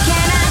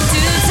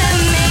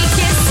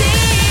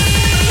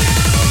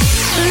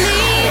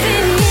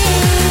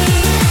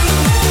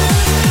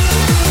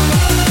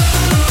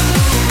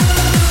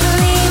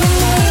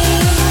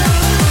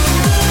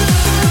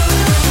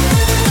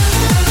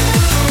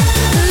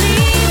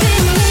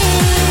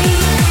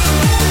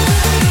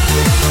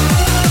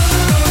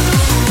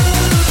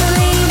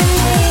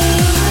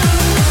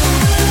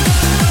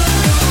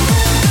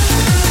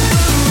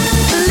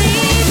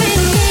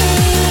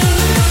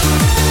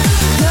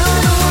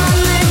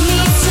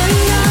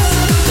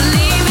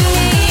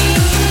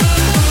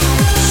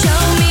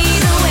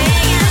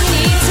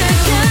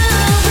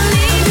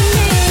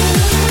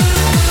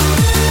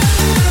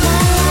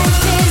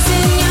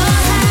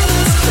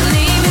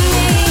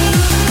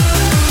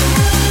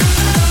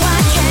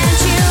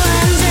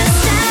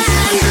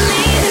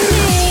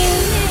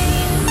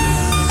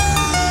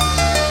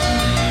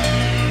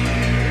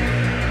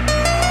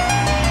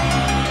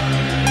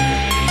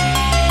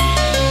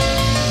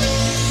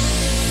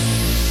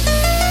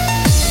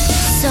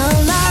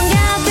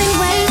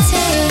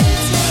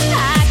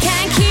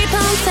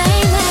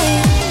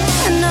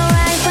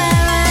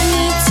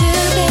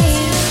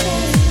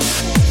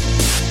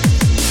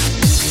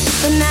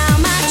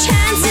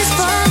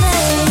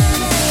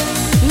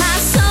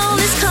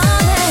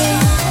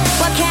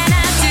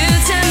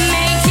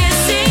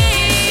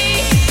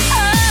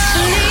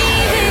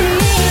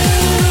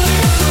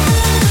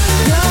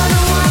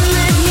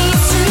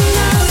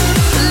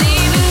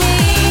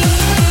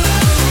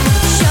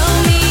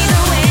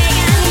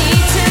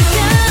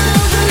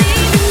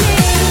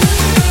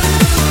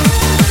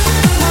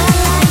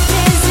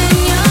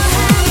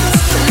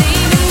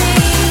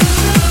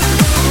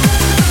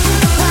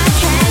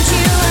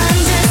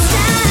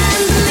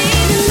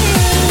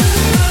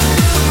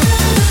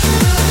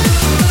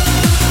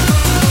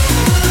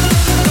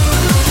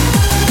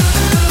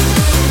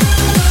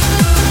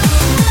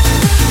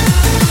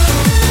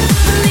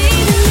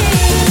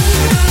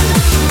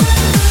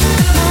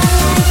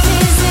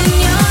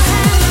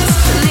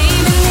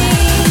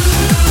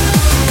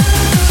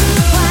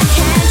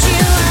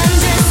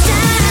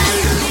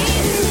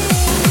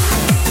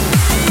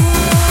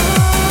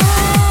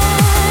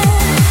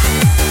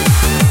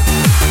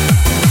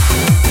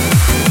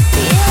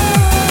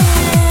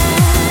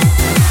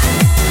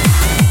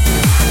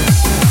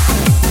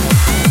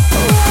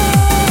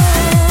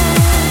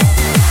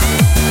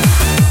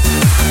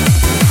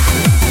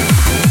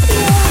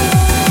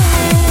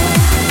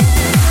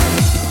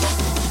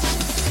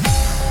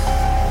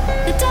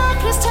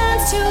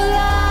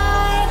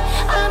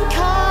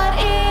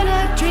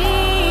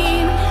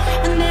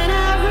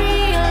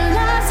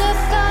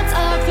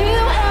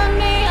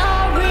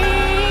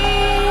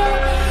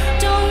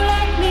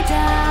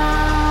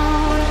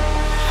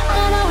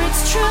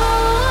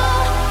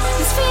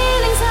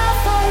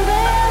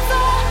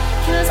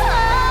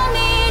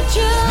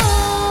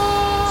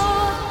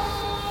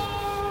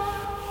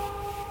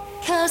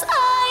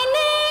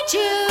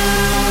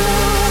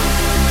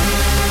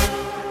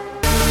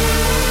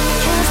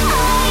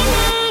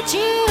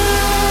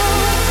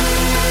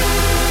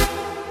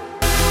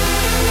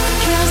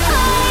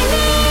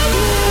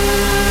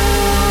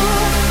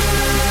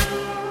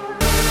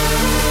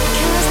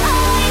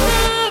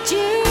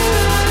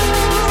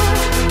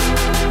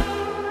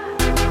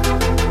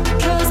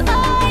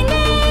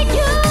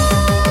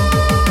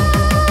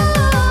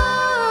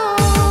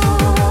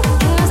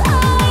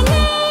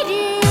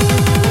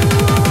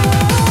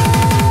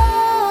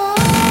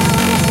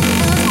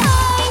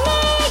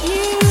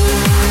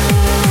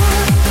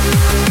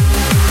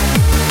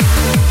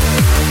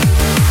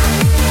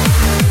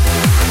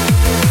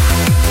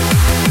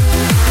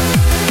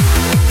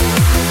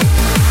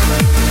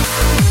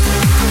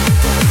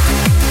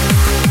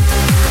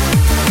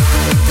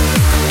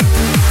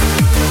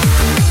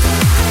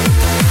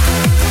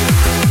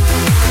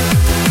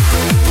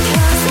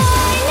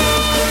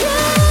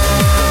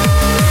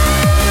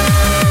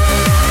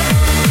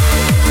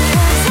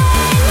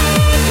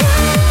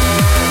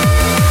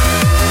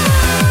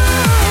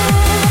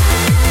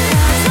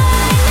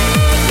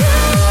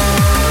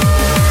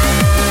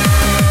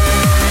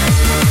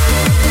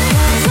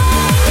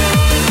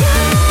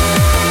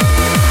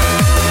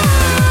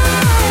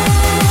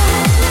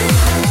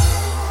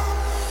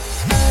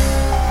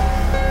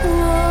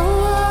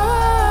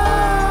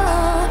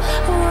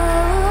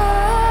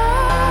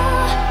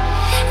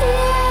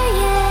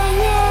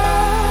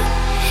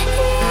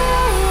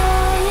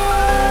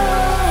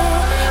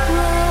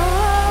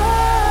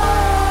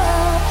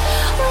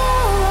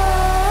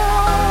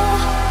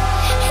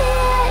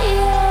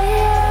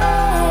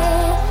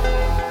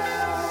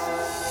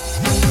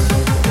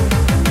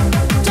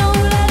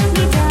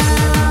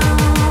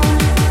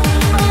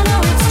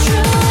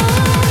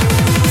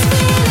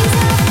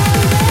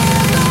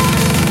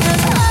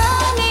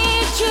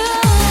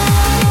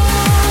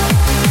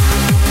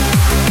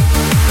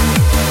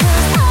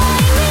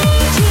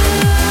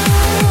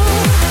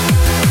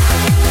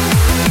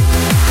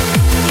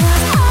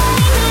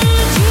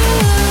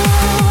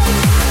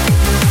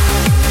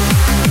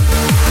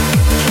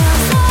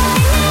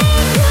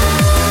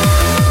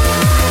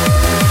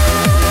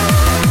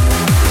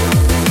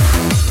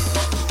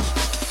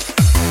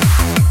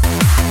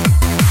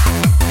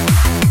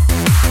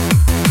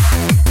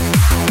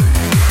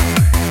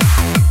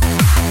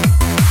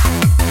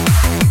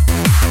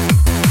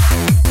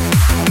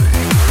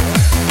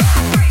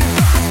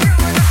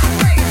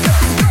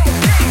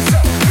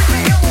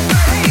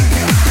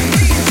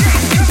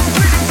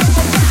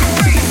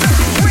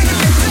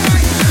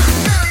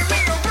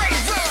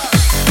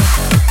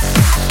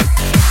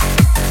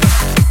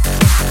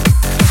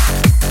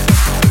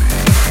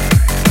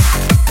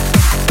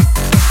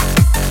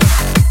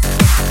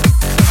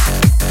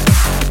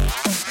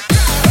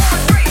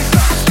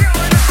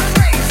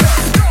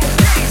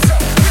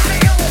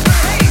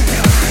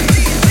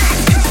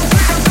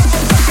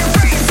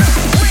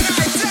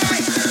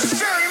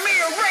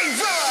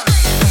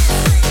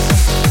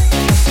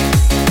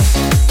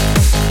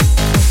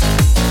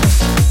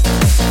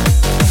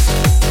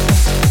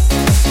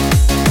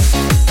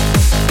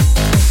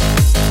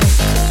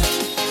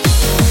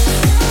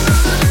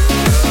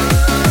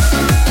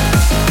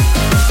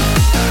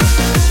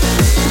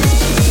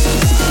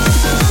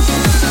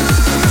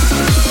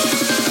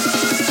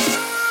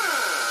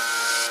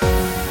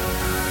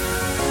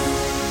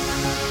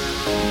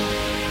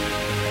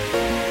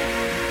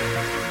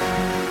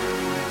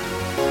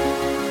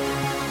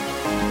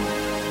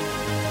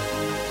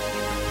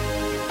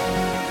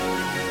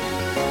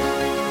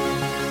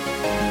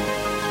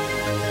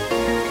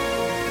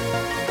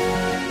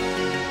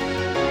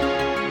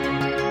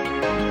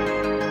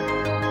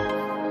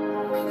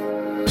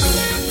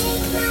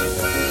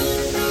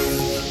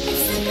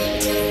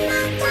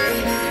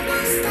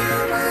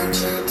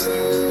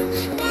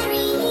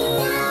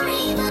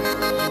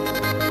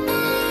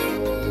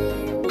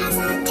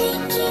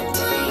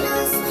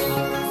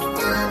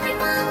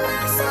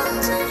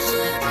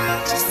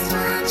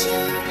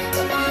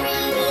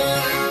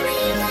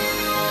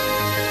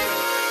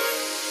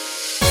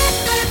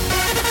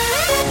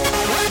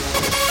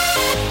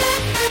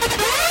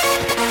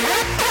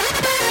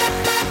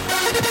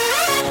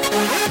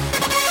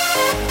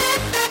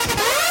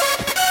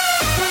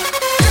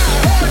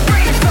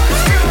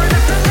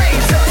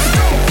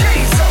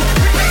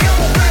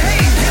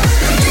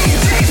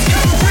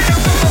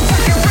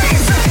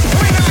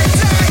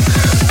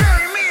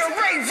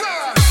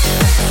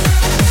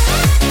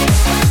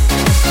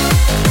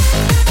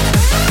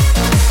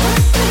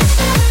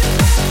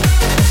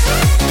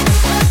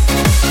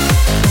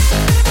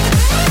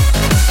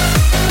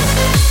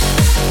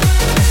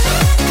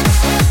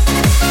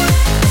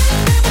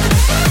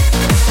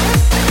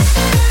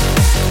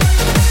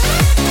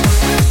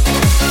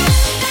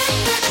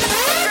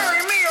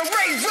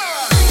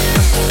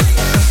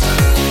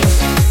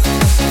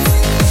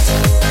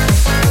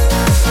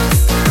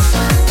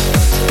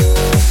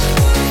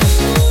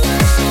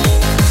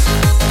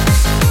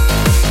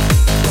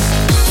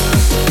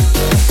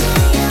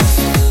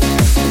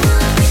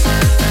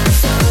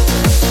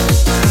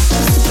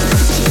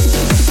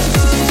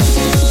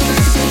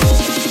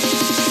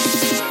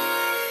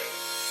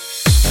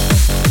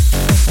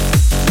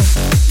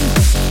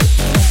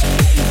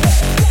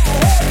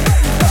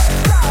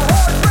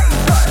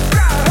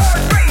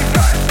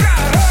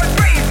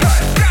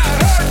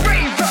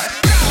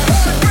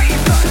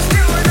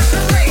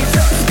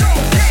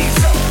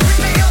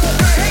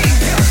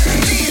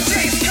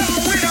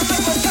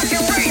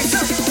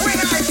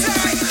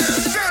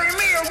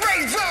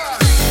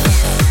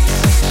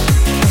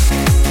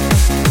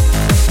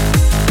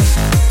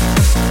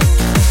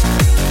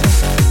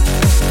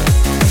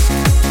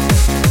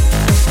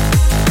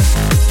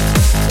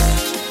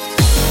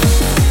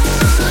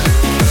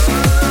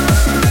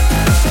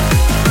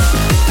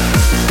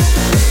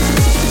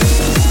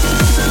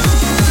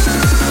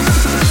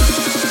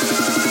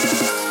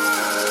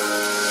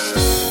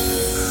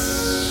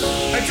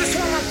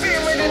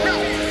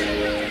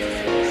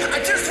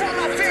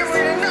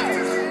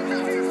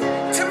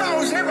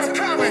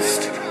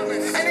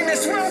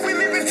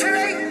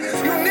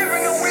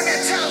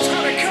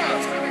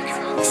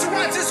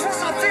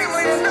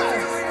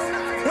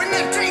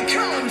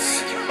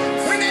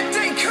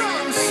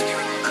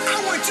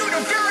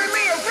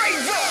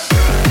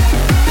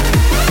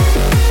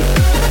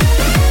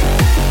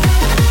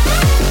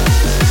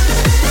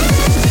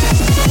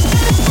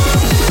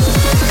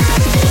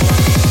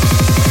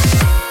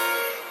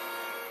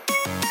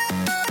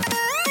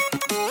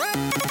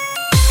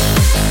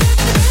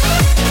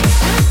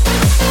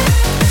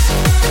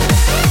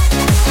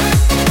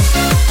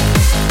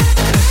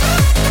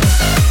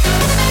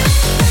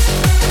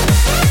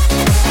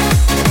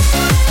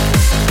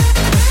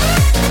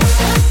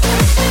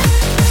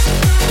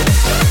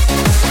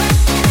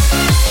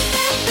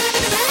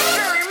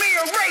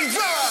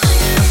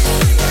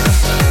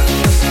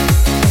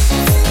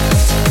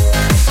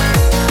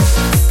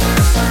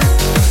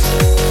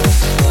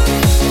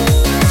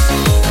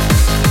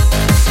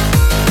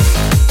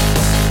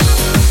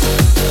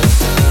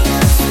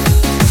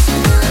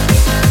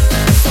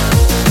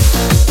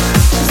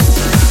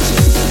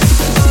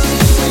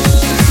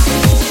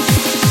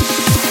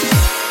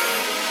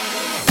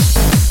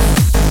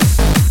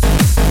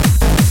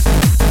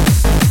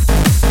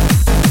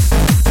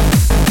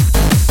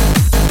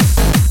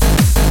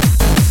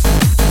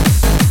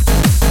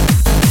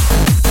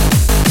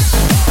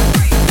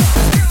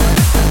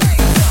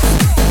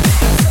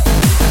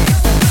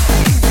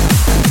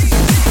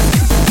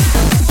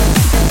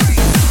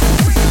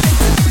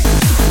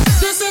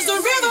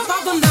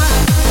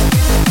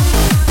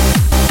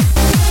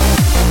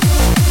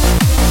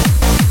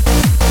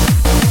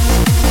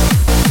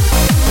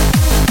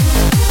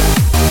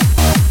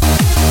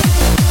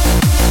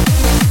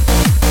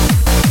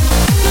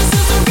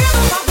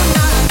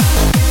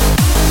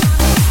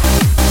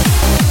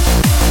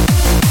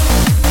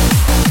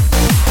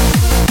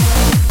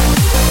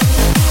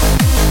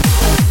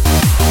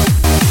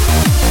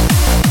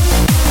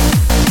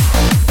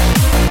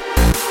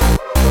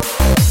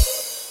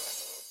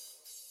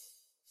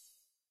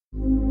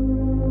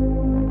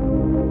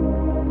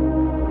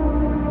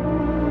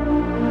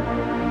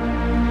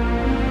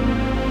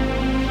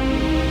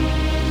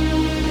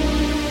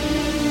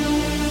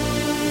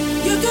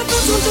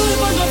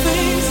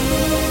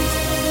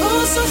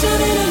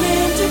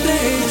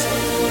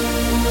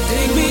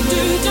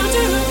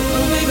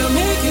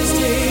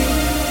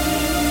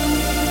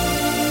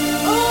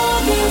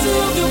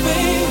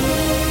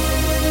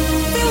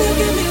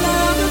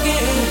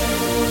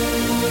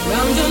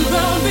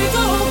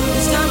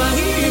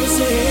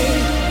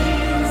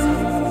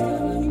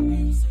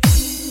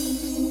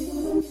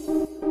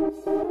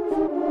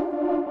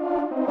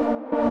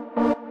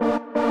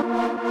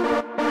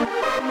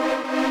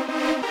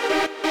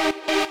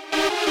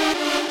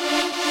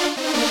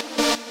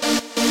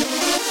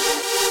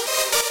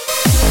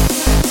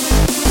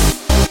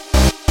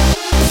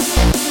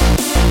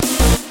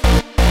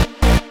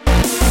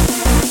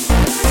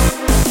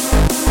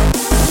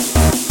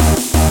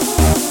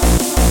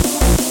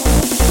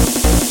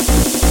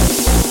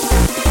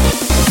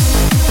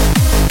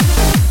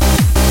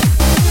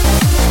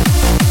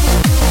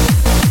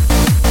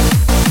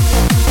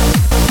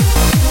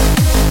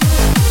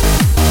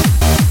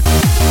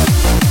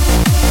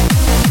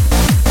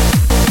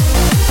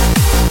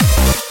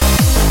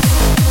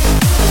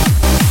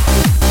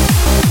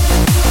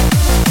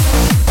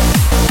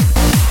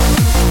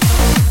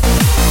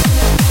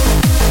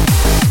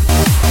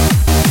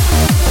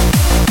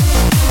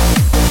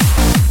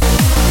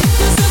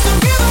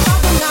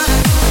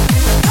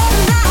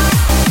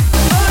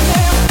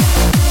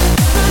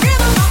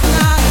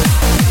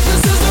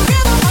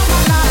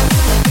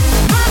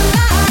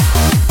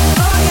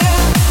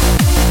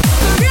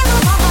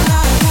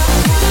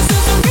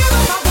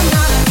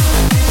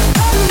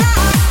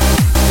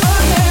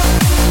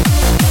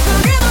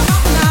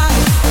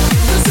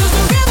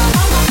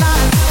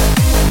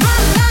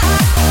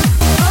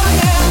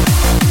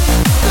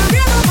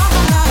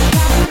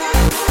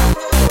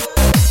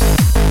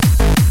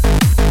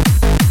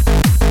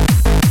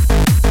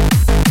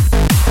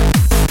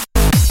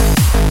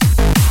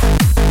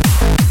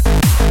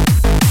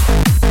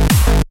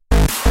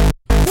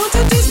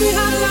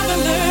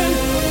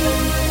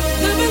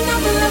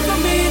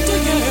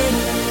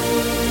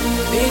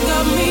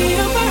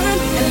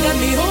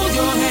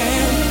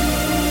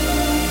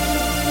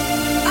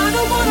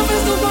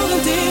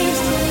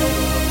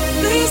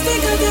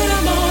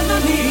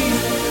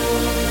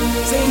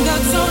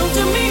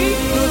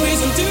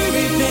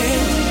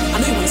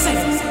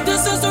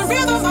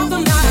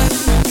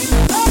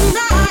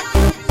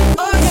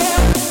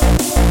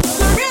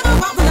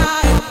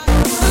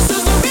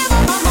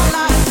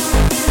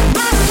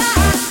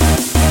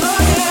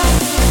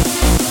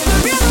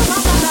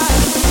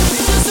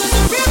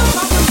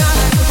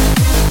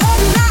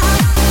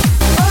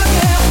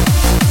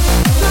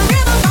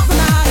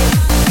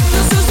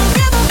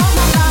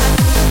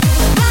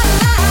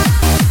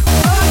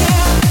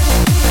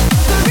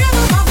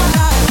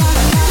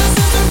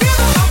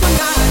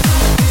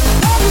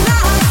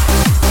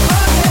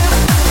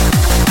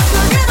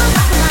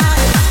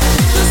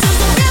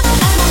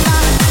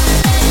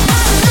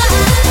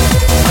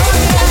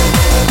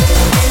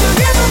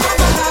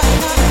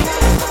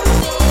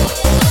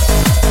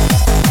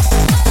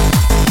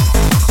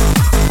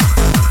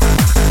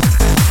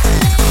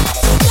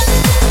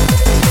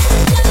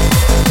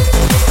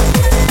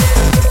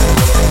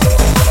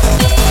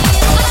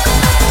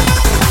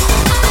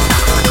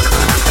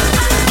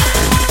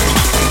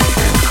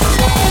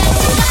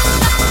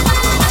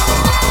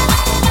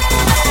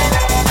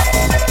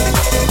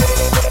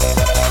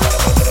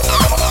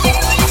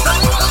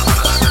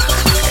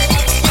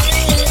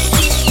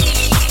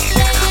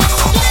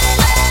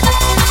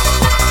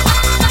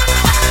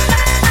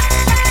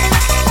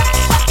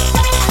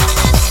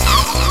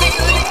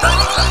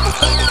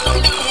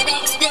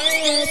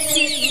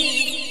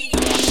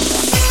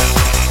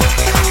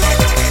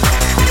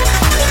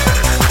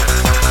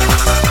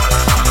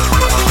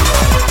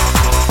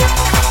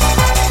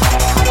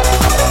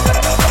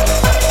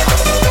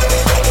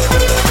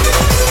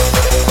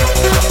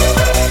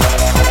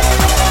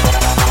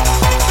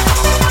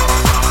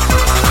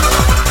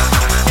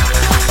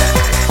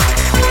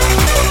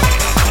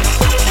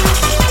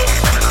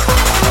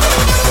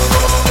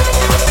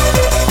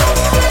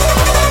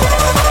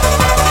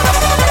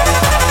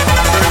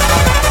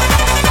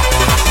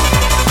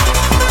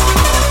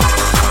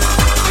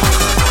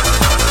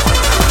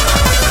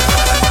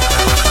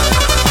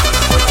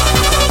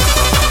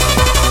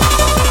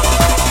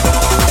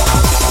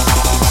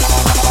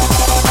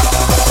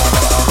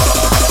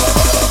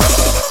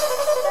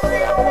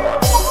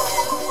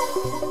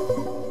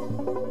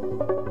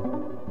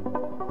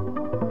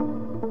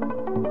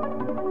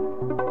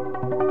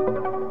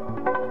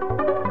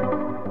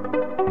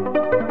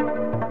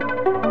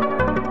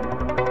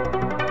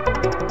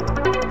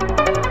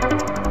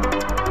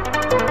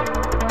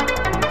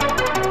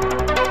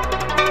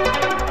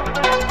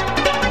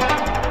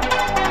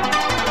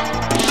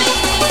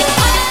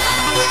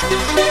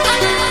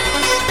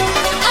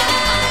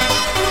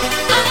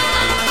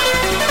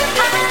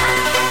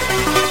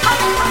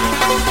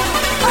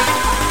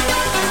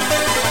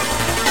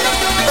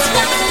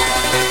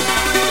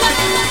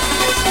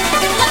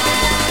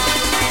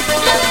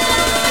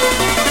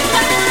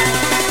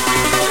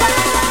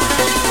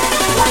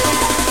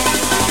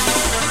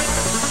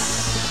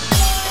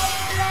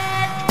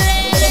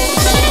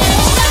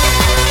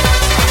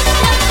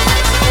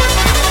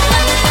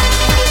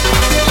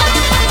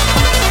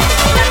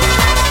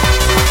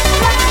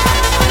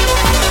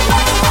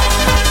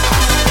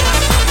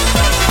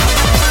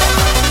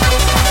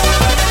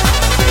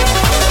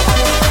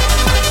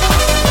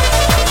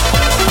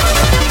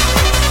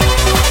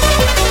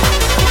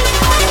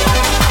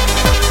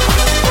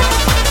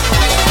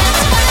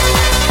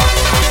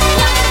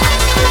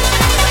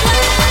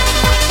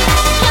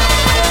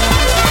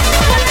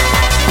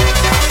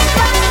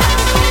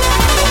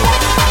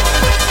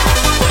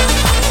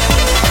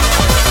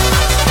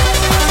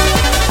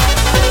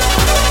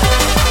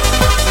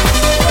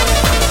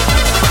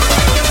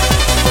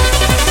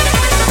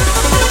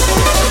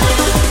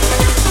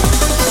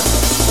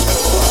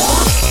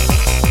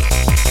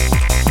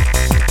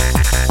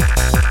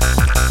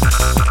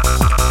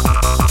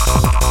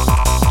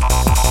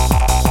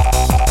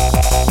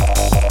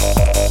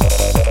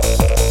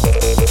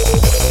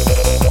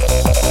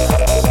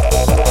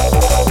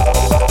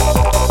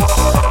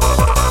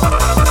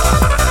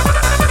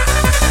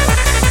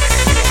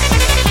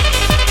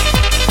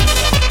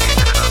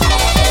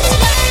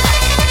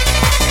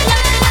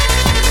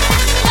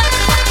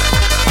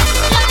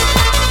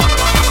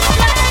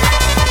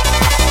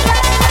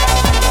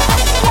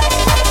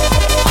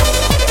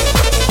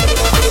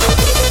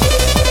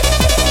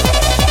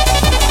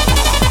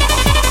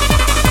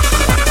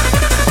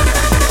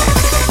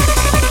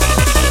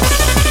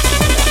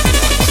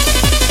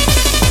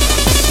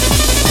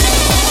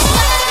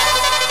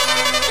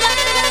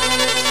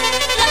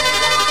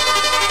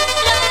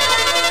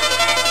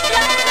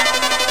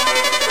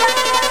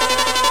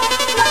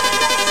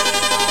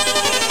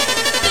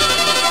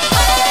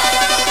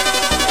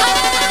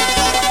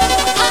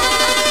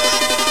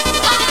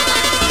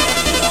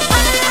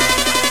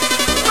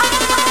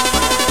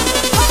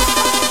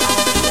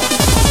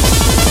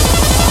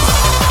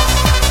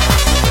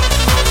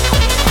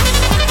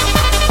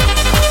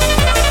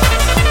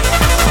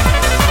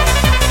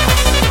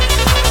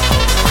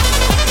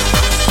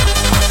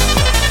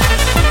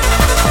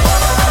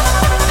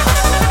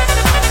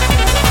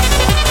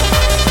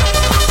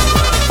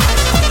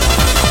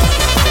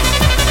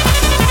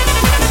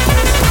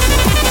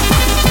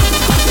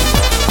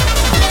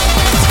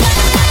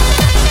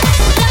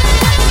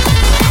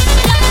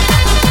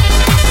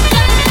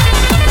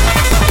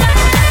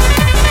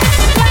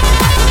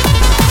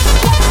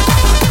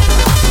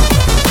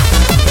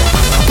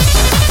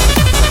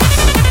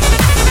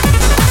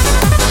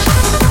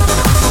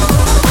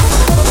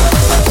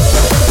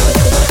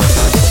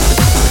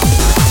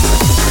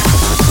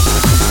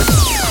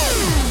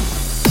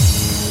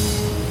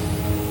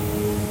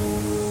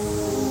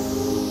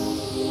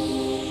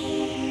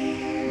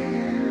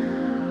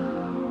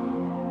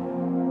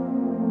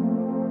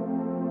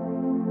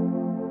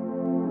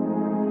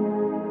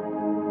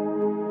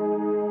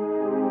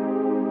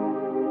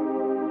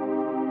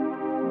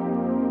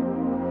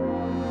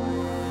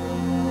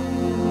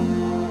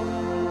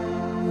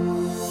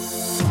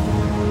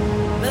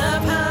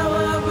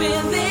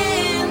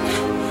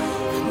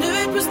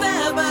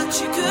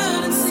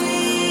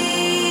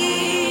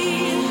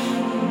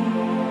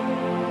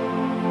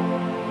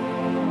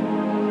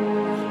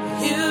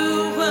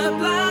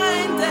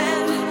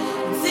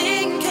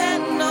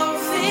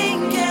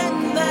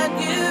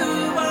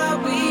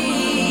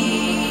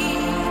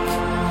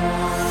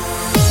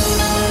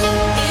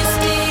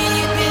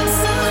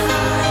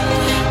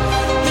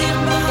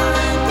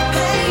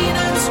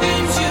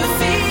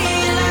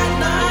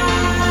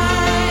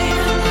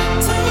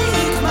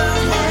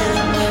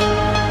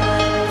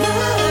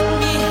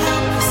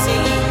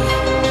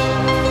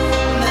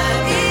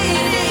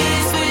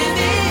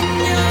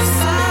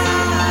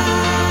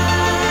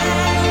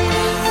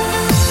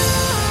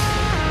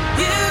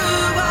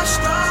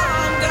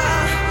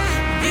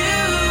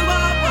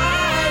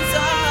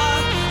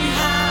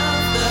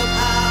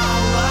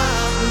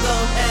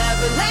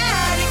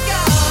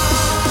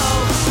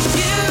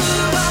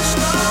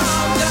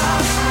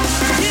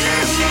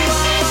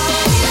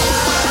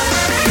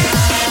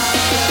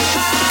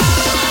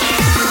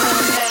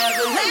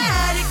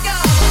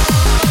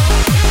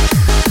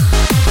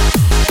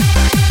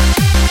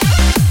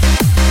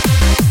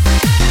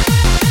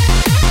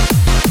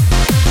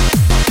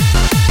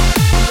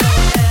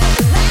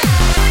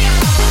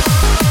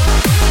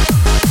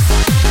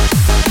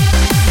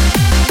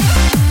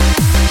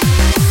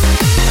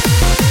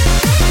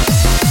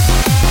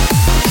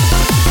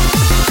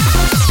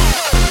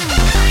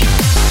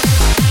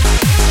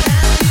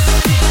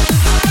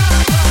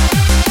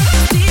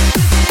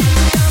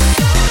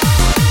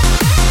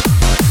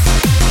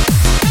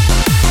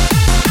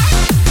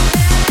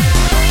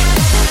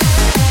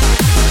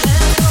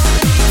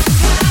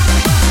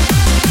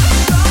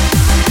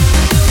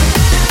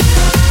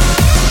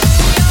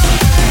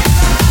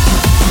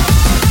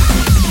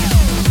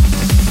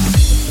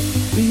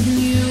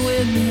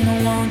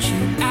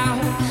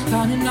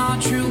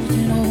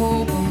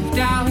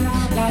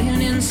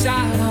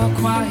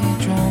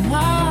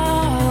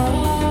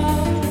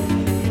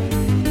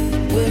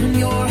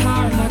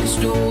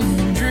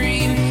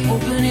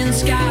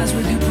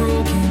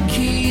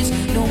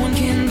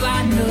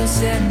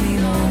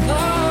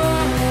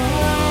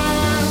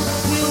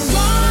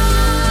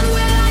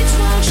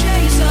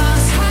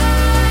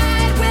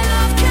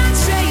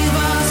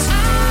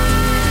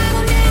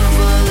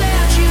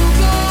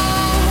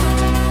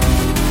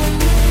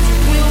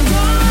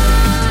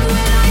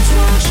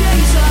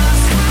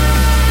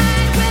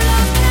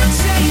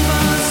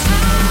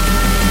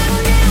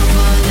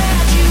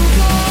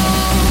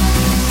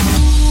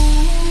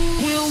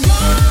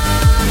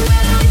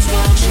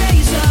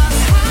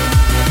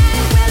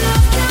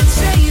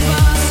 Save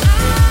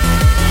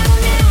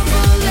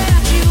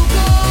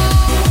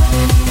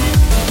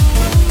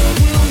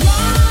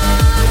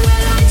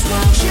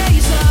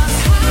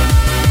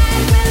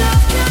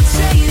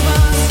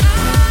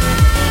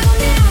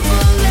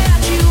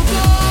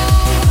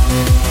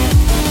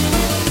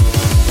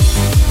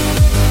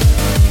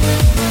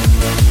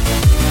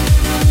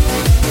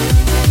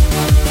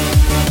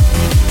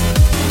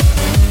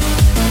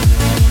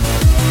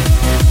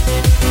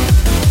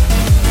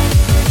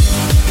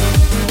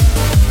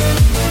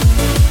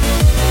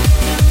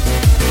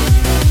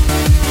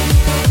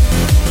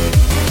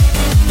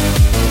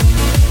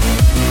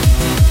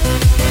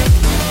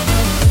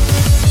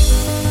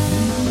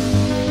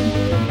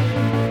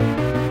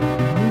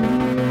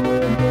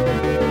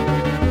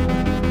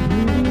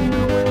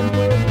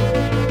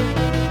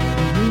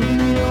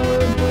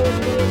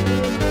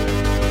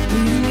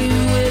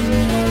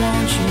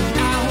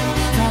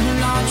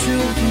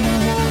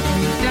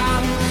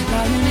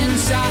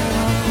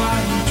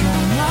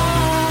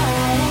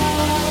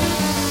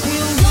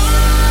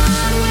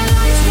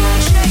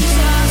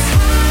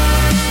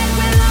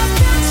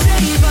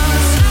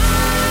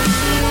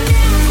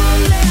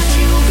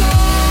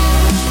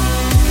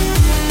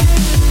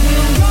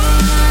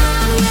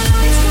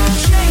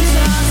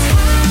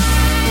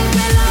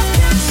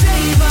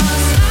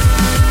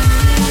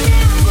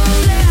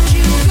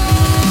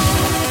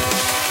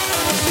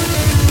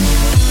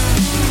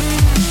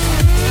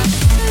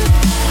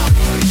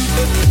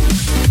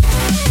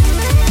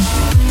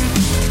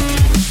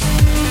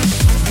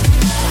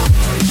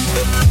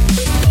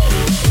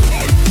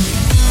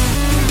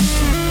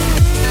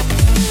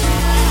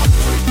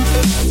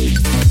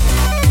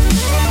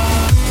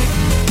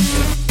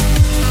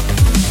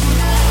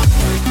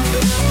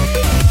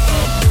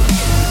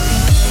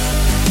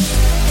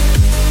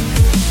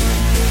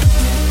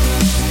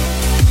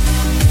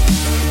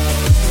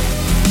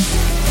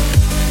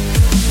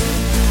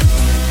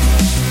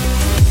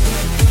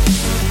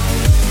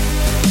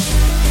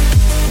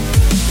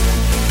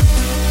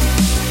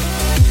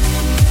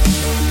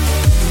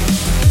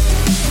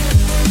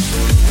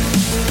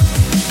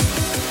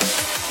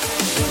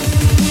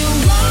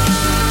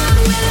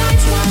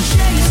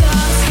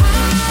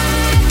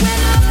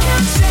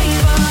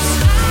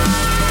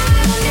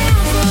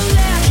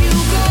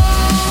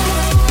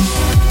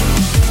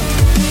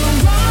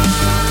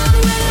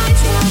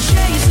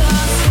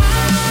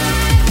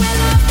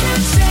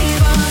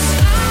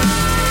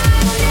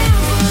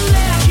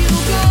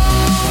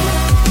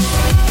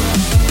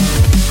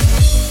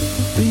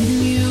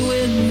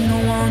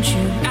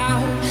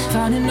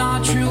finding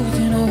our truth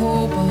in a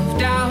hope of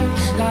doubt,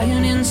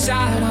 lying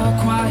inside our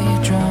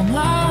quiet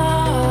drama.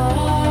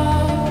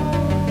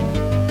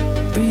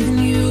 Breathing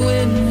you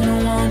in when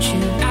I want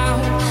you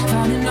out,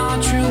 finding our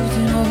truth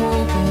in a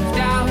hope of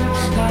doubt,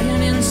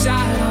 lying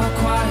inside our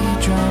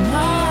quiet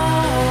drama.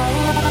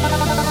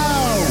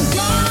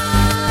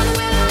 Gone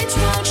where lights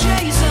won't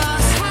chase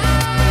us,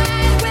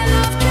 hide where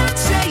love can't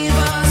save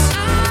us.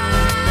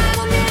 I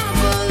will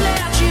never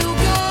let you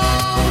go.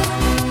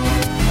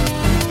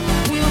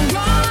 We'll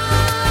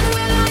run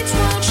where lights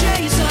won't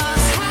chase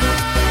us,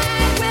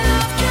 hide where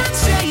love can't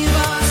save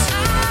us.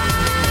 I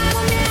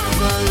will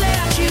never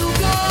let you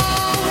go.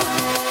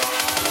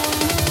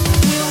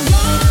 We'll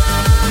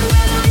run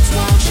where lights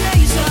won't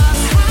chase us,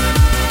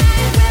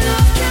 hide where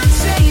love can't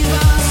save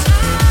us.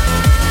 I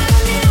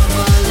will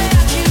never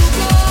let you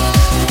go.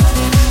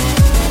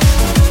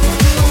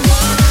 We'll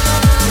run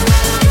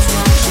where lights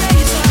won't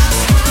chase us,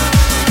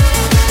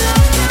 hide where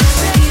love can't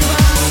save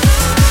us.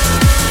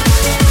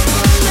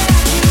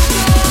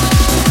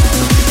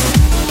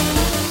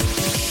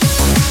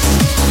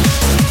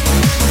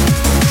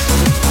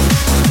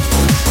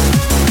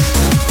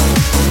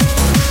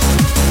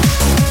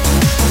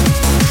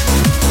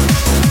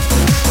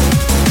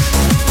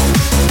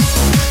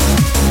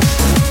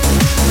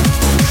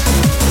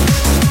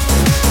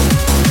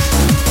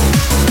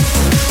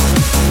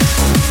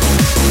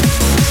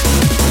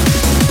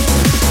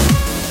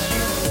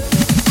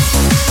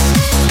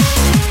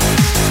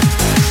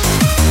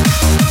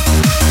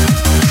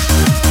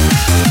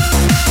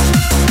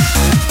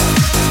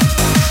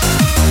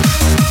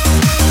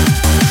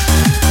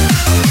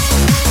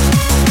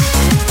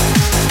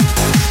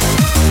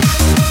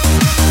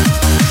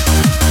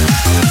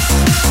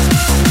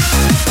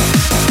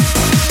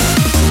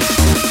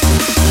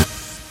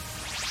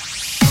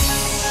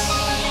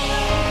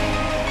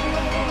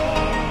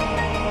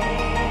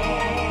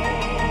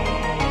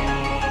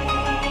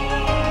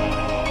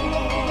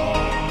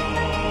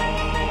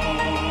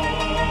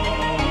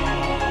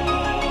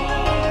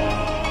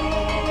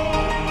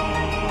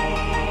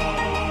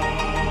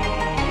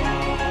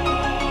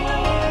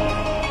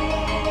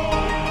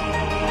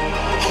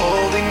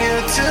 Holding you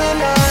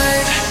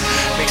tonight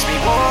makes me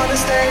wanna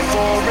stay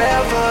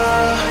forever.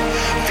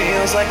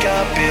 Feels like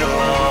I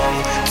belong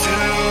to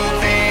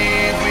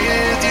be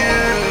with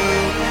you.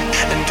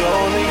 And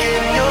only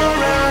in your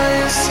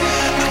eyes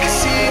I can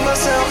see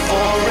myself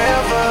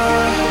forever.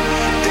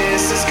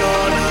 This is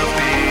gonna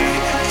be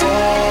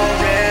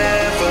forevermore.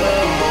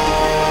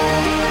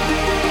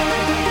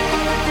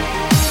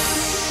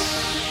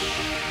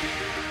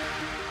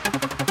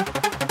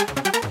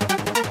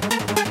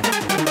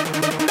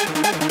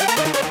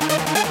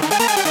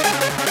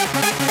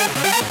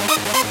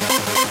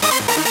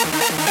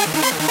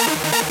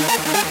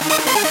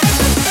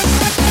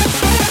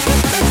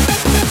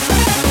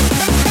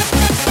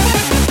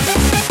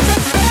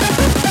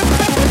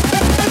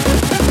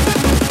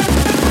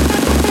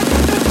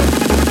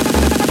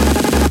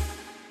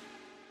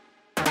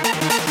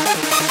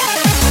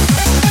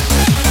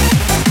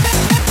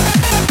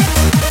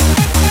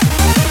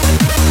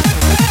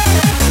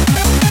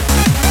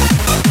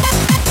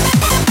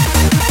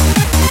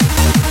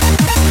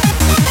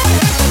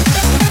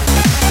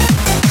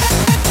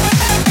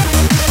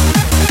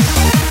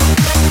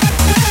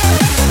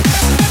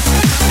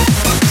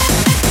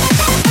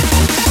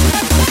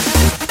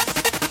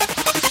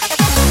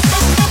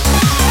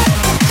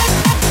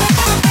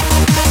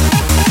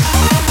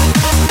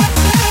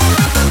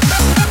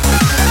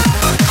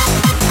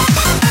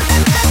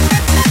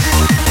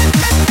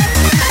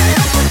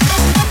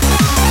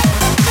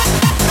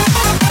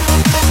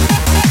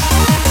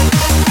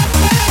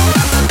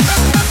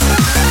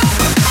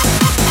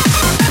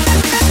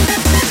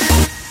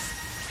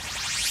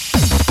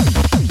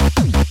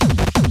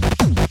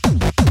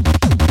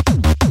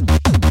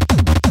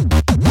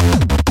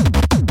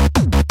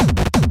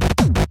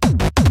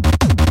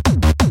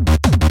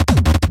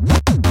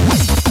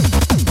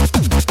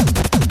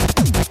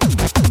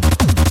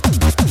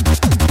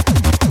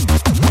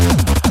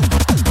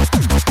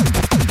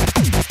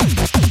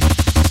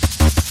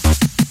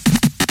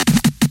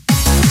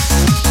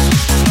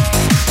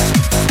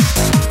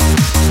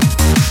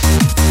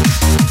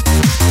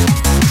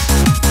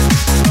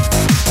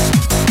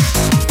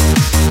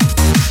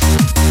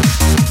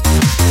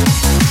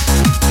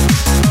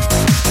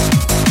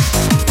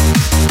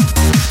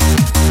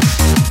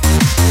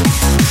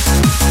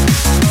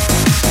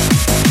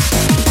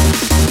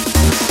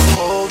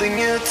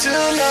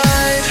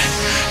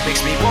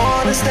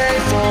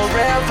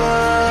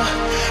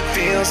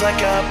 feels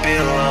like I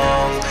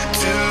belong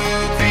to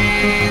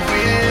be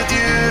with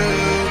you.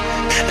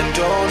 And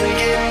only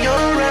in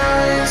your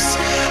eyes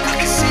I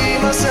can see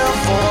myself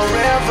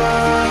forever.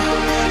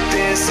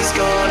 This is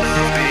gonna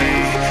be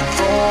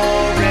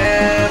forevermore.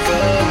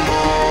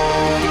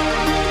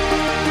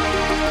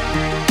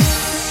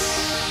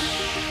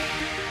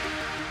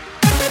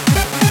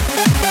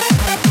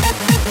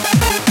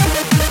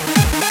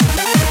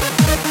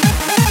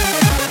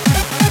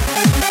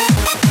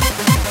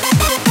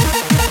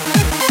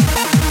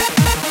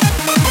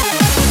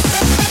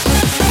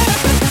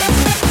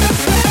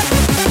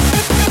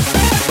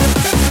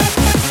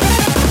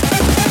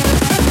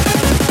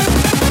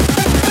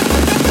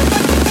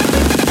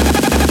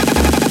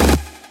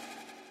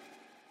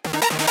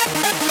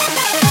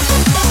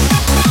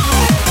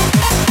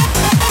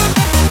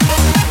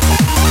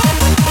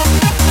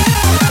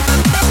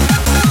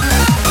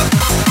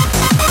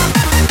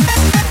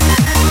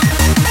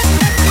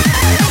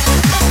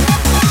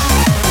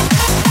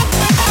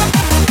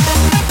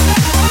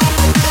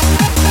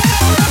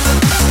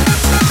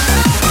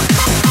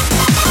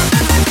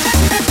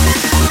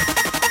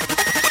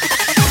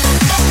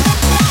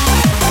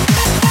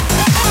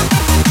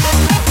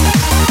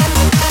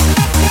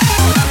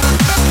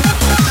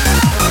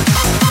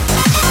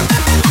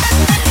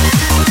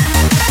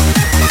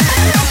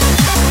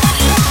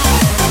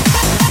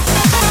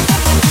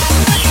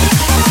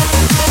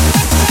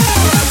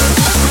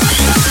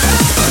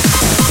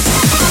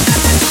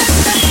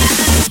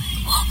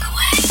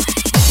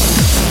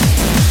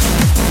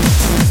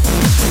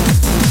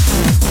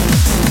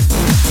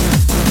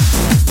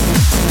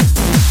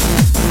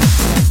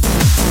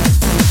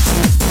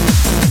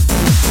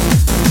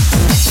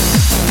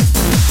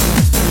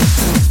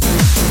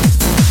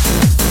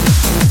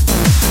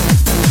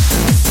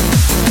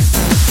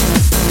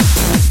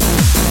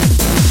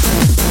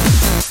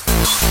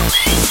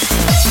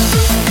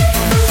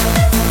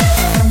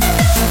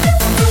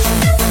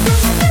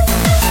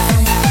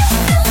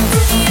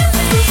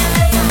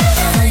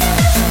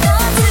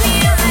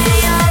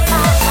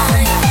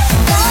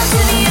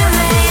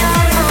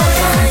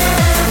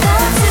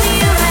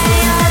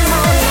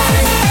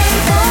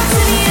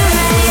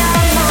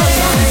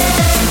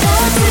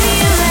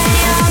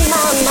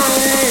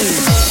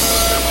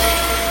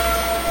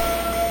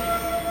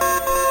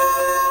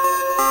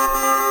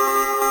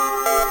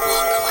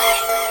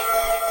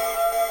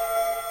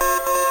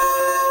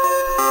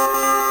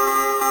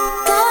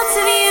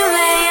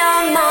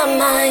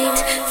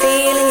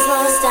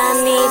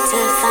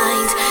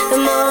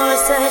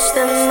 touch,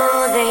 the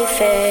more they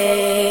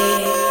fade.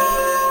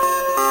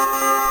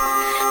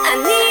 I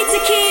need to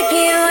keep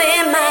you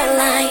in my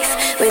life.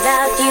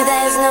 Without you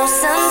there's no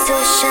sun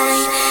to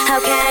shine. How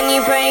can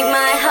you break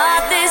my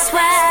heart this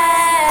way?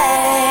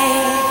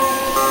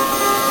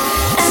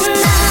 And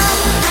now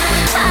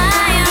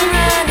I am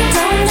running,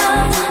 don't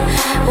know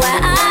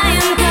where I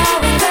am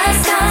going. The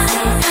sky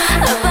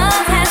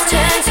above has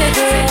turned to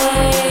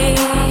grey.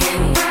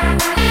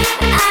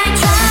 I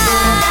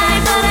try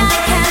but I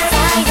can't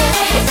find it.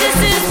 If this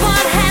is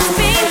what has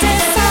been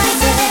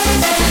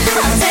decided,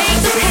 I'll take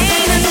the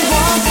pain and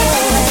walk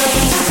away.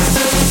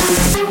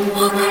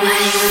 Walk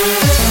away.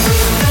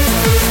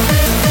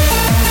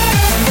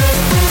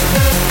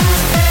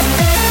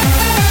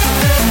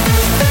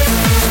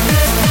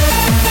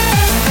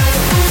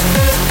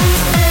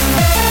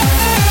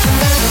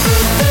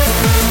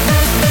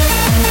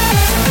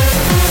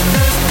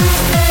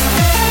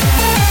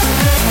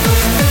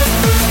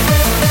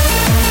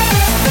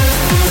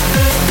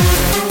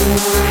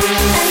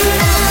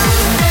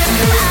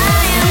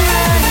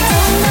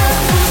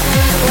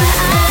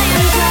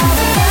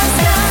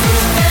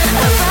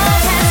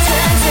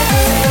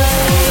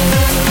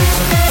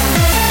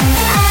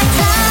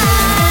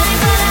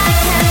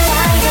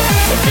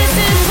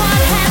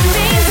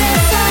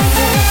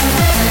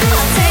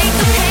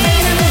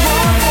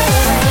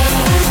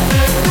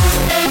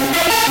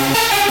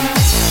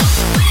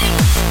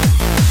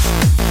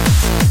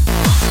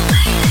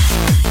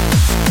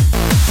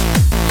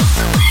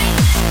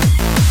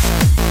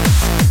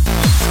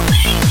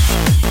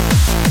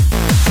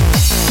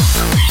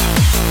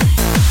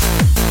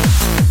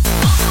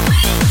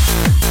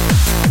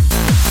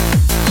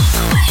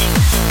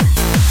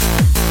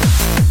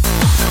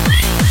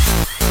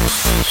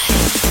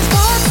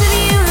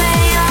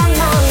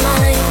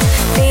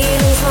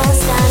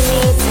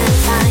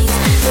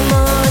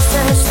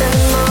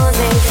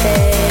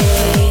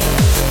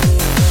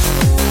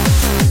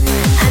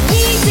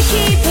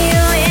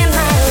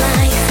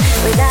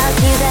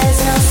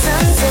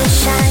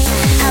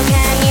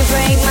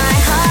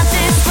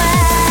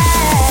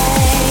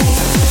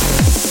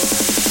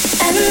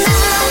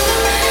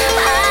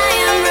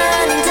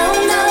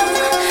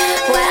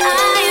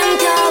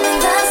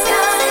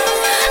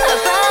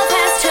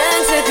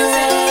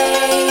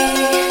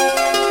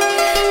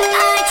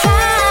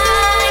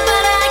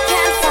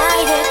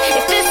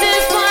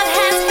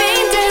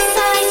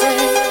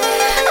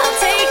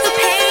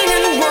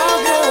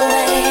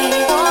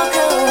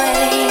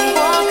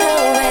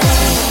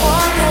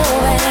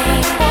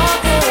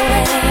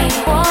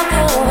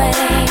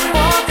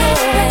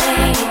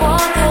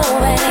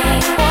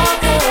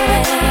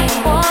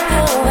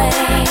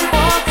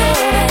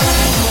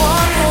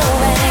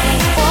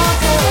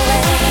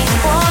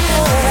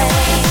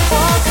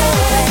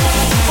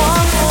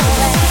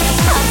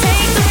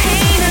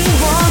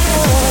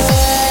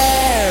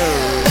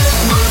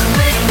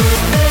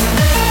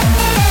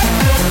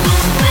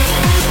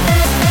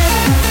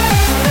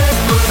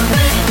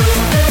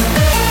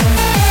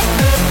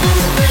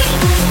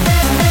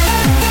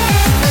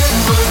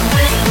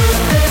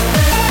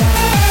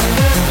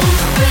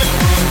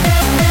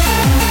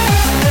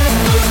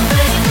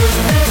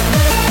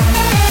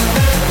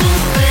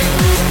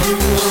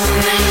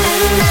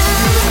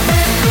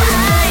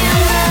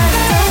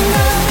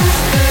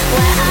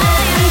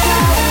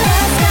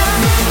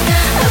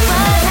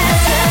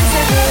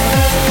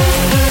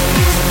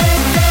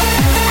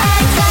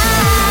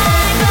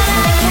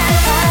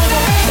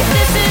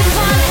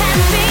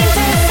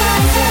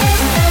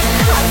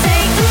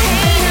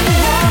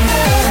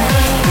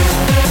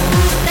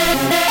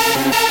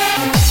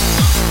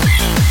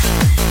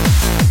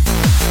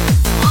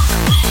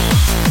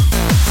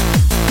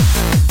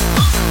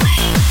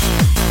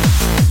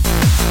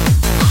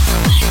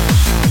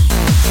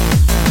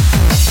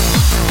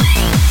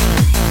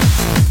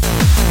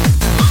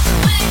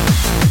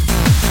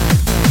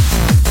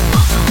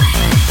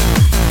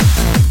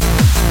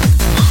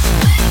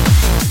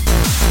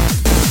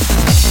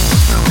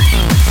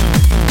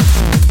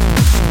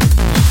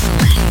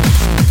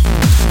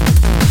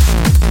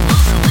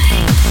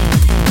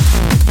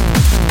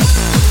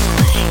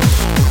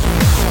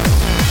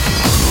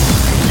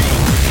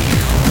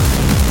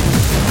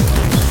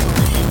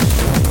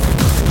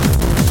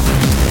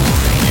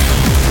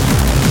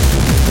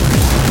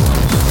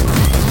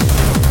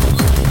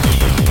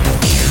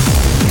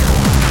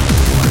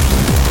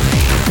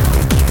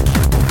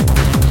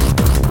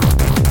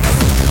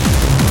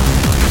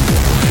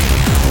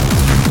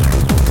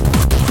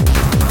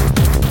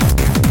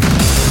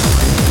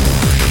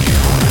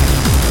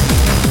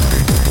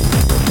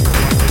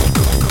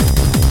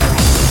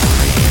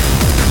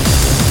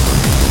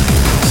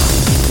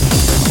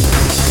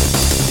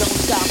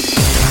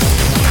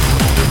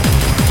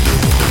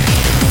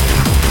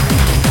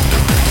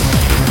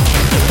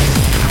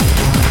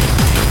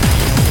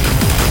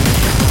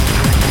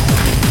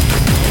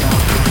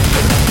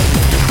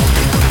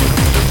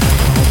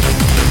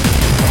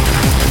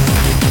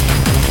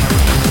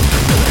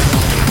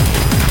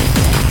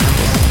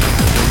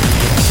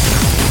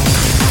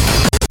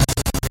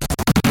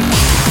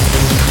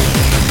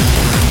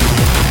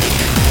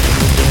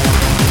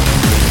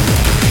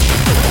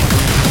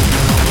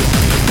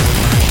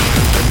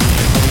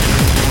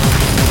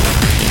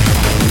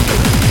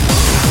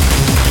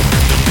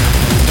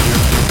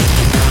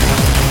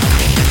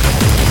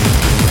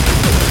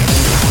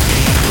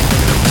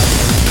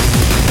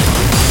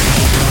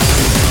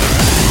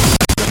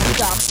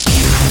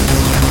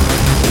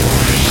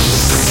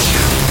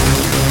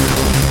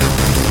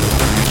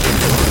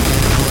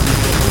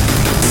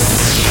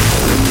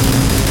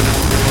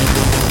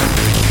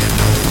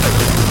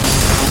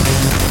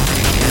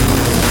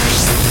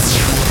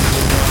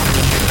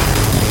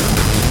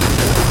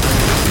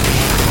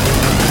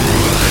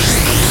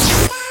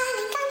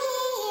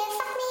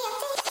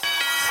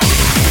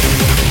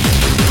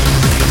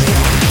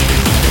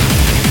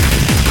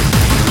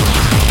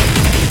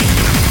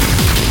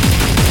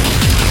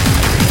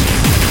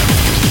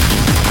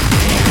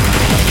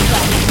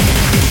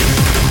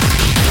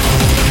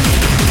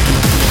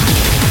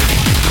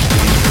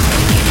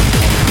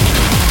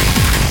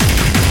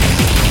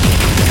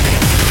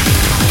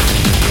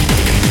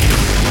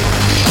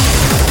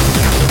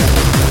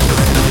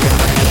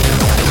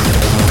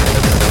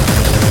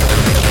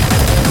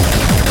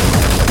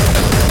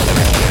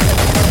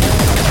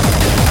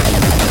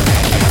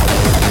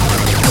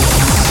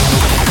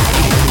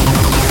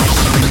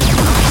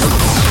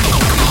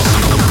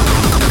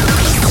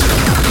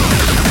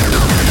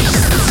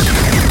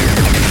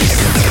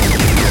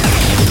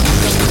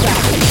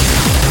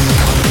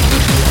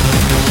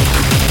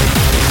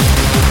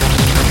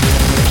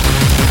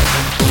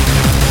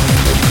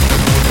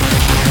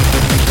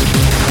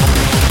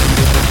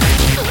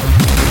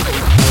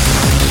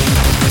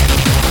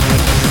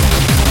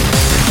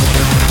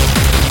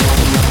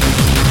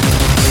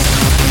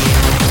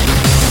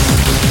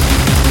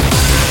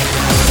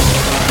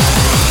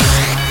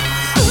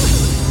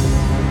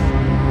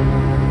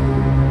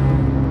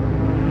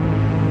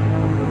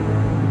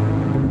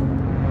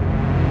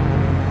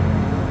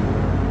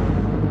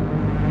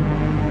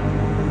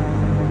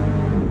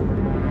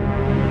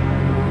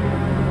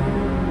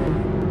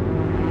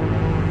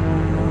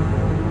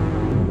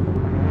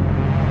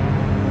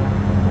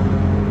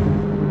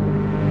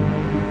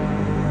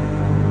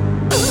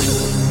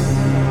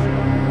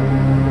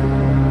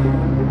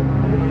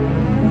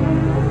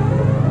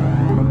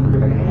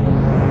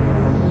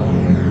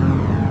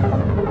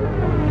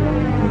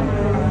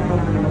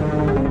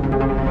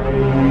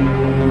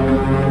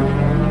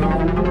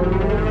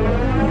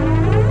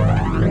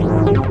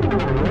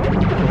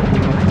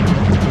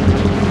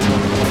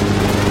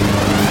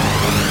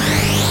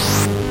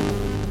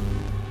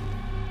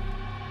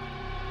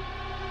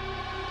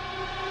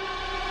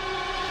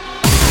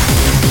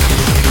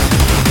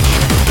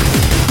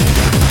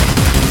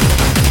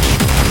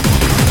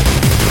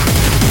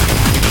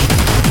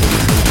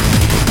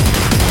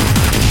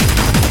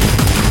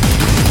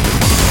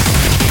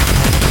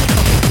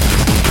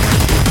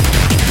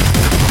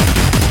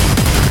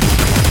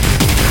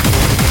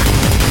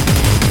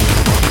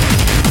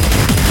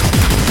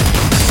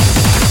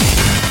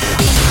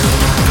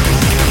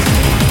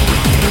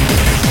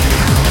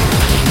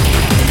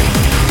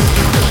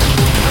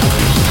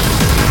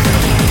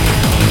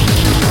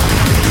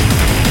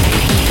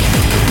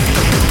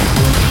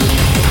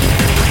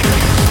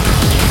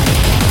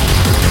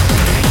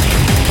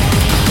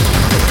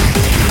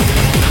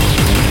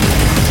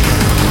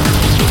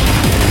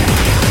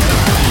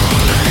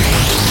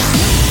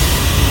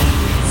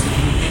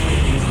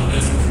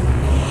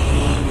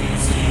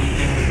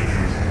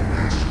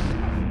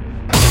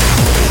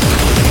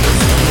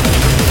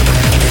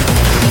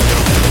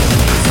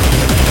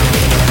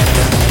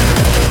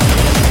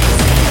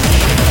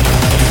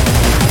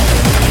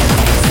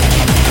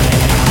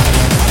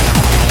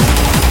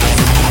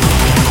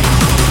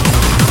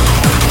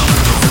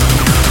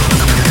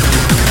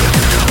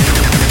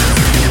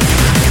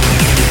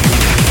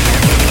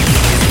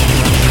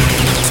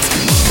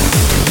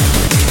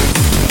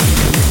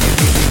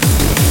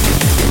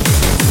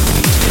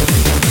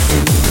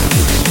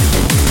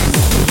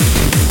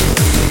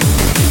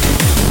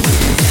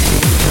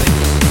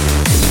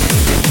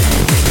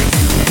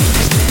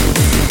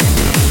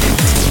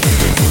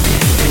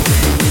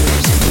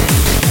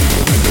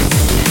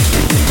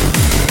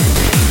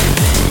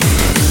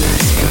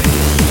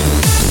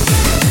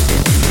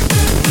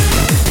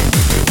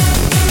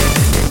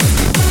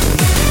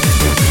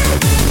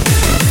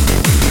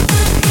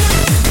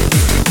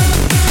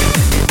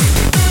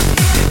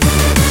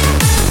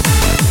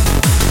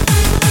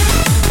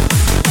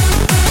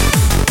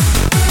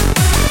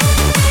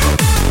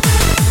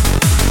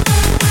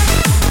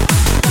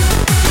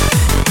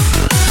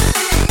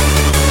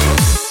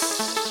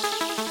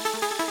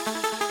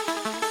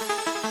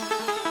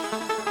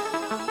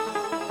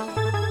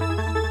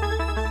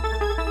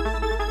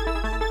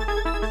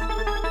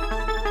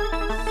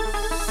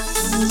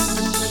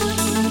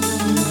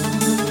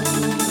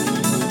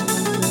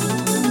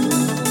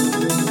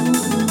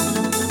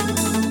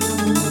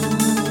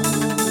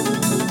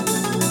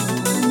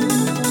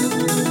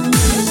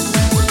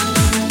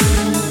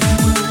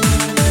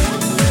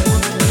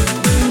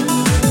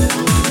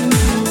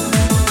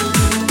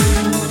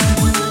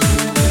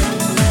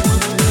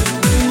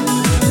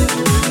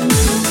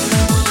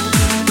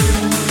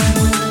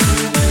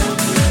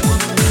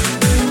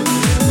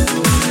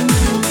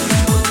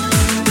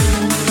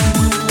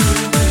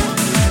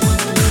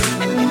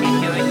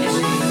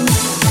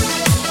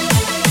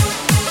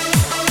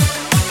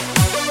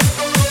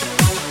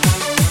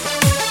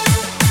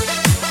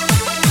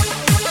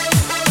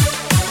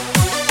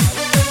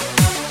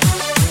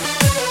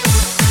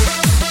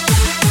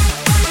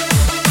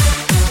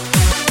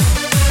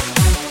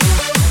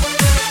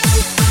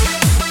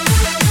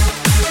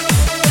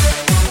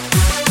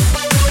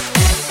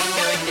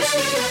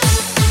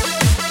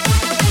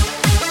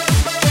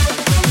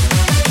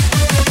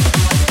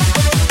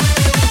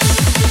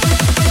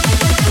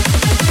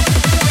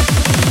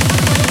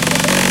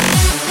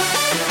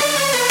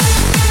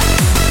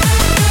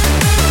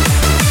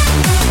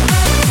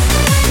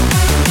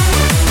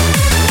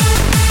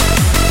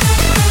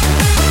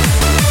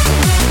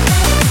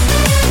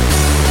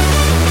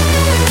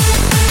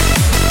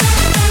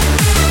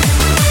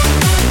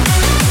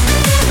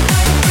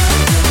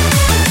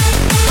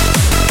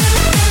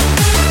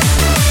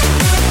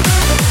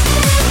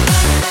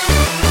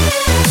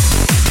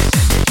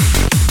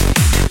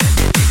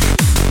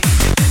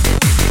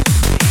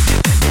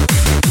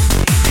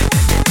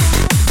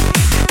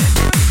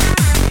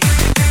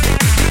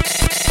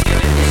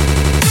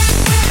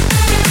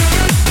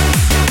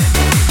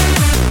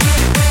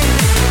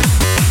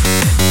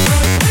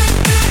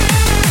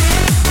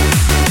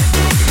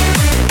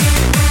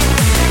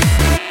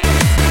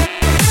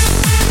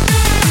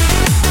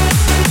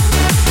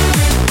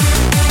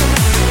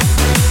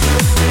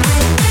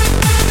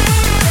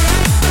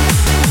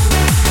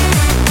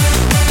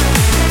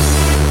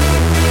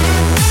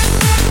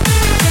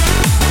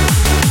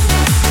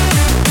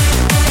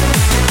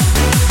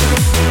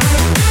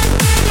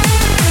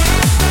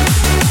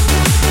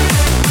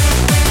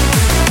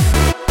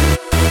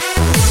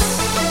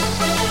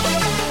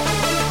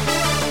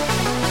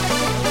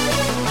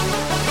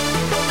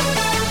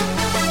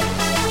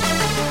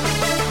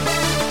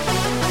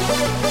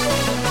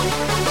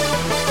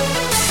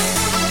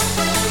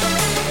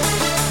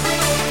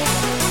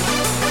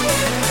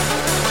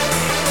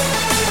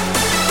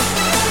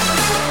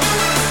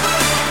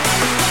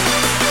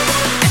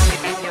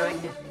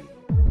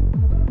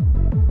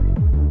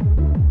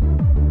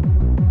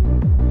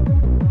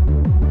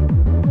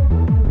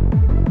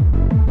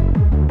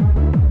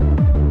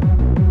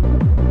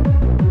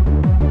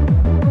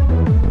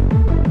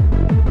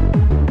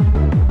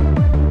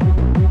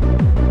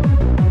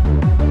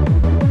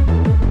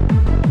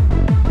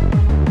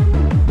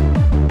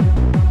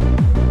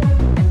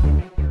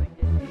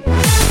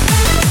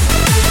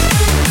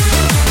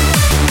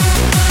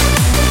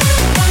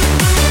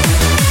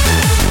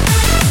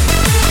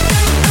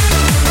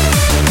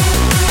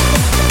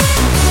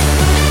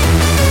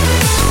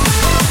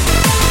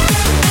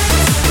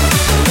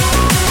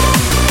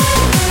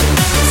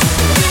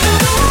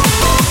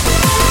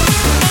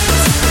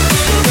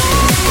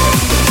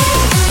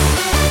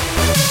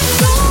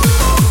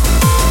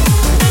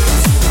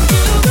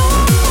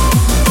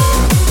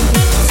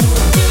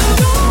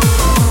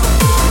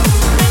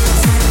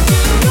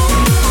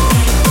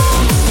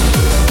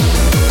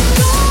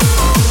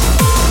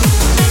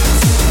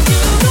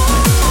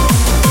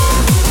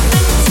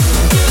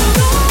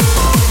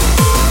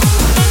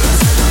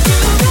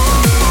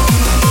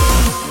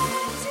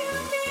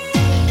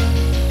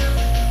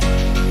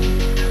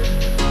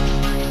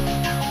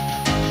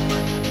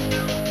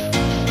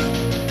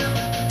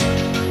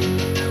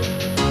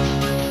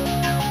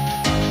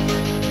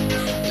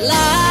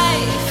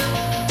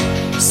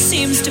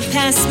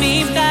 pass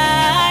me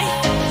by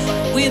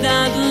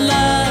without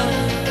love.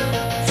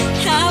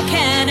 How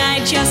can I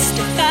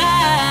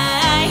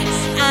justify?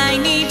 I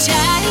need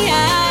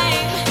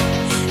time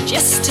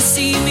just to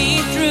see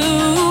me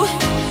through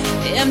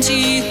the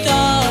empty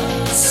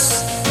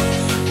thoughts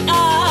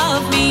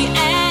of me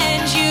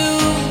and you.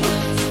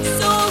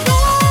 So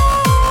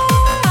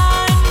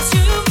run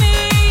to me,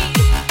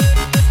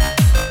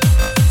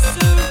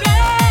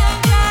 surrender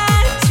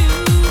to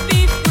be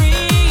free.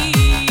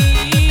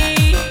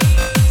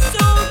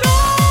 So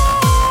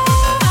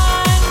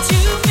run to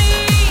me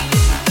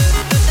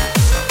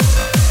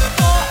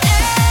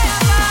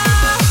forever,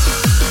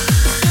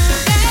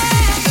 surrender.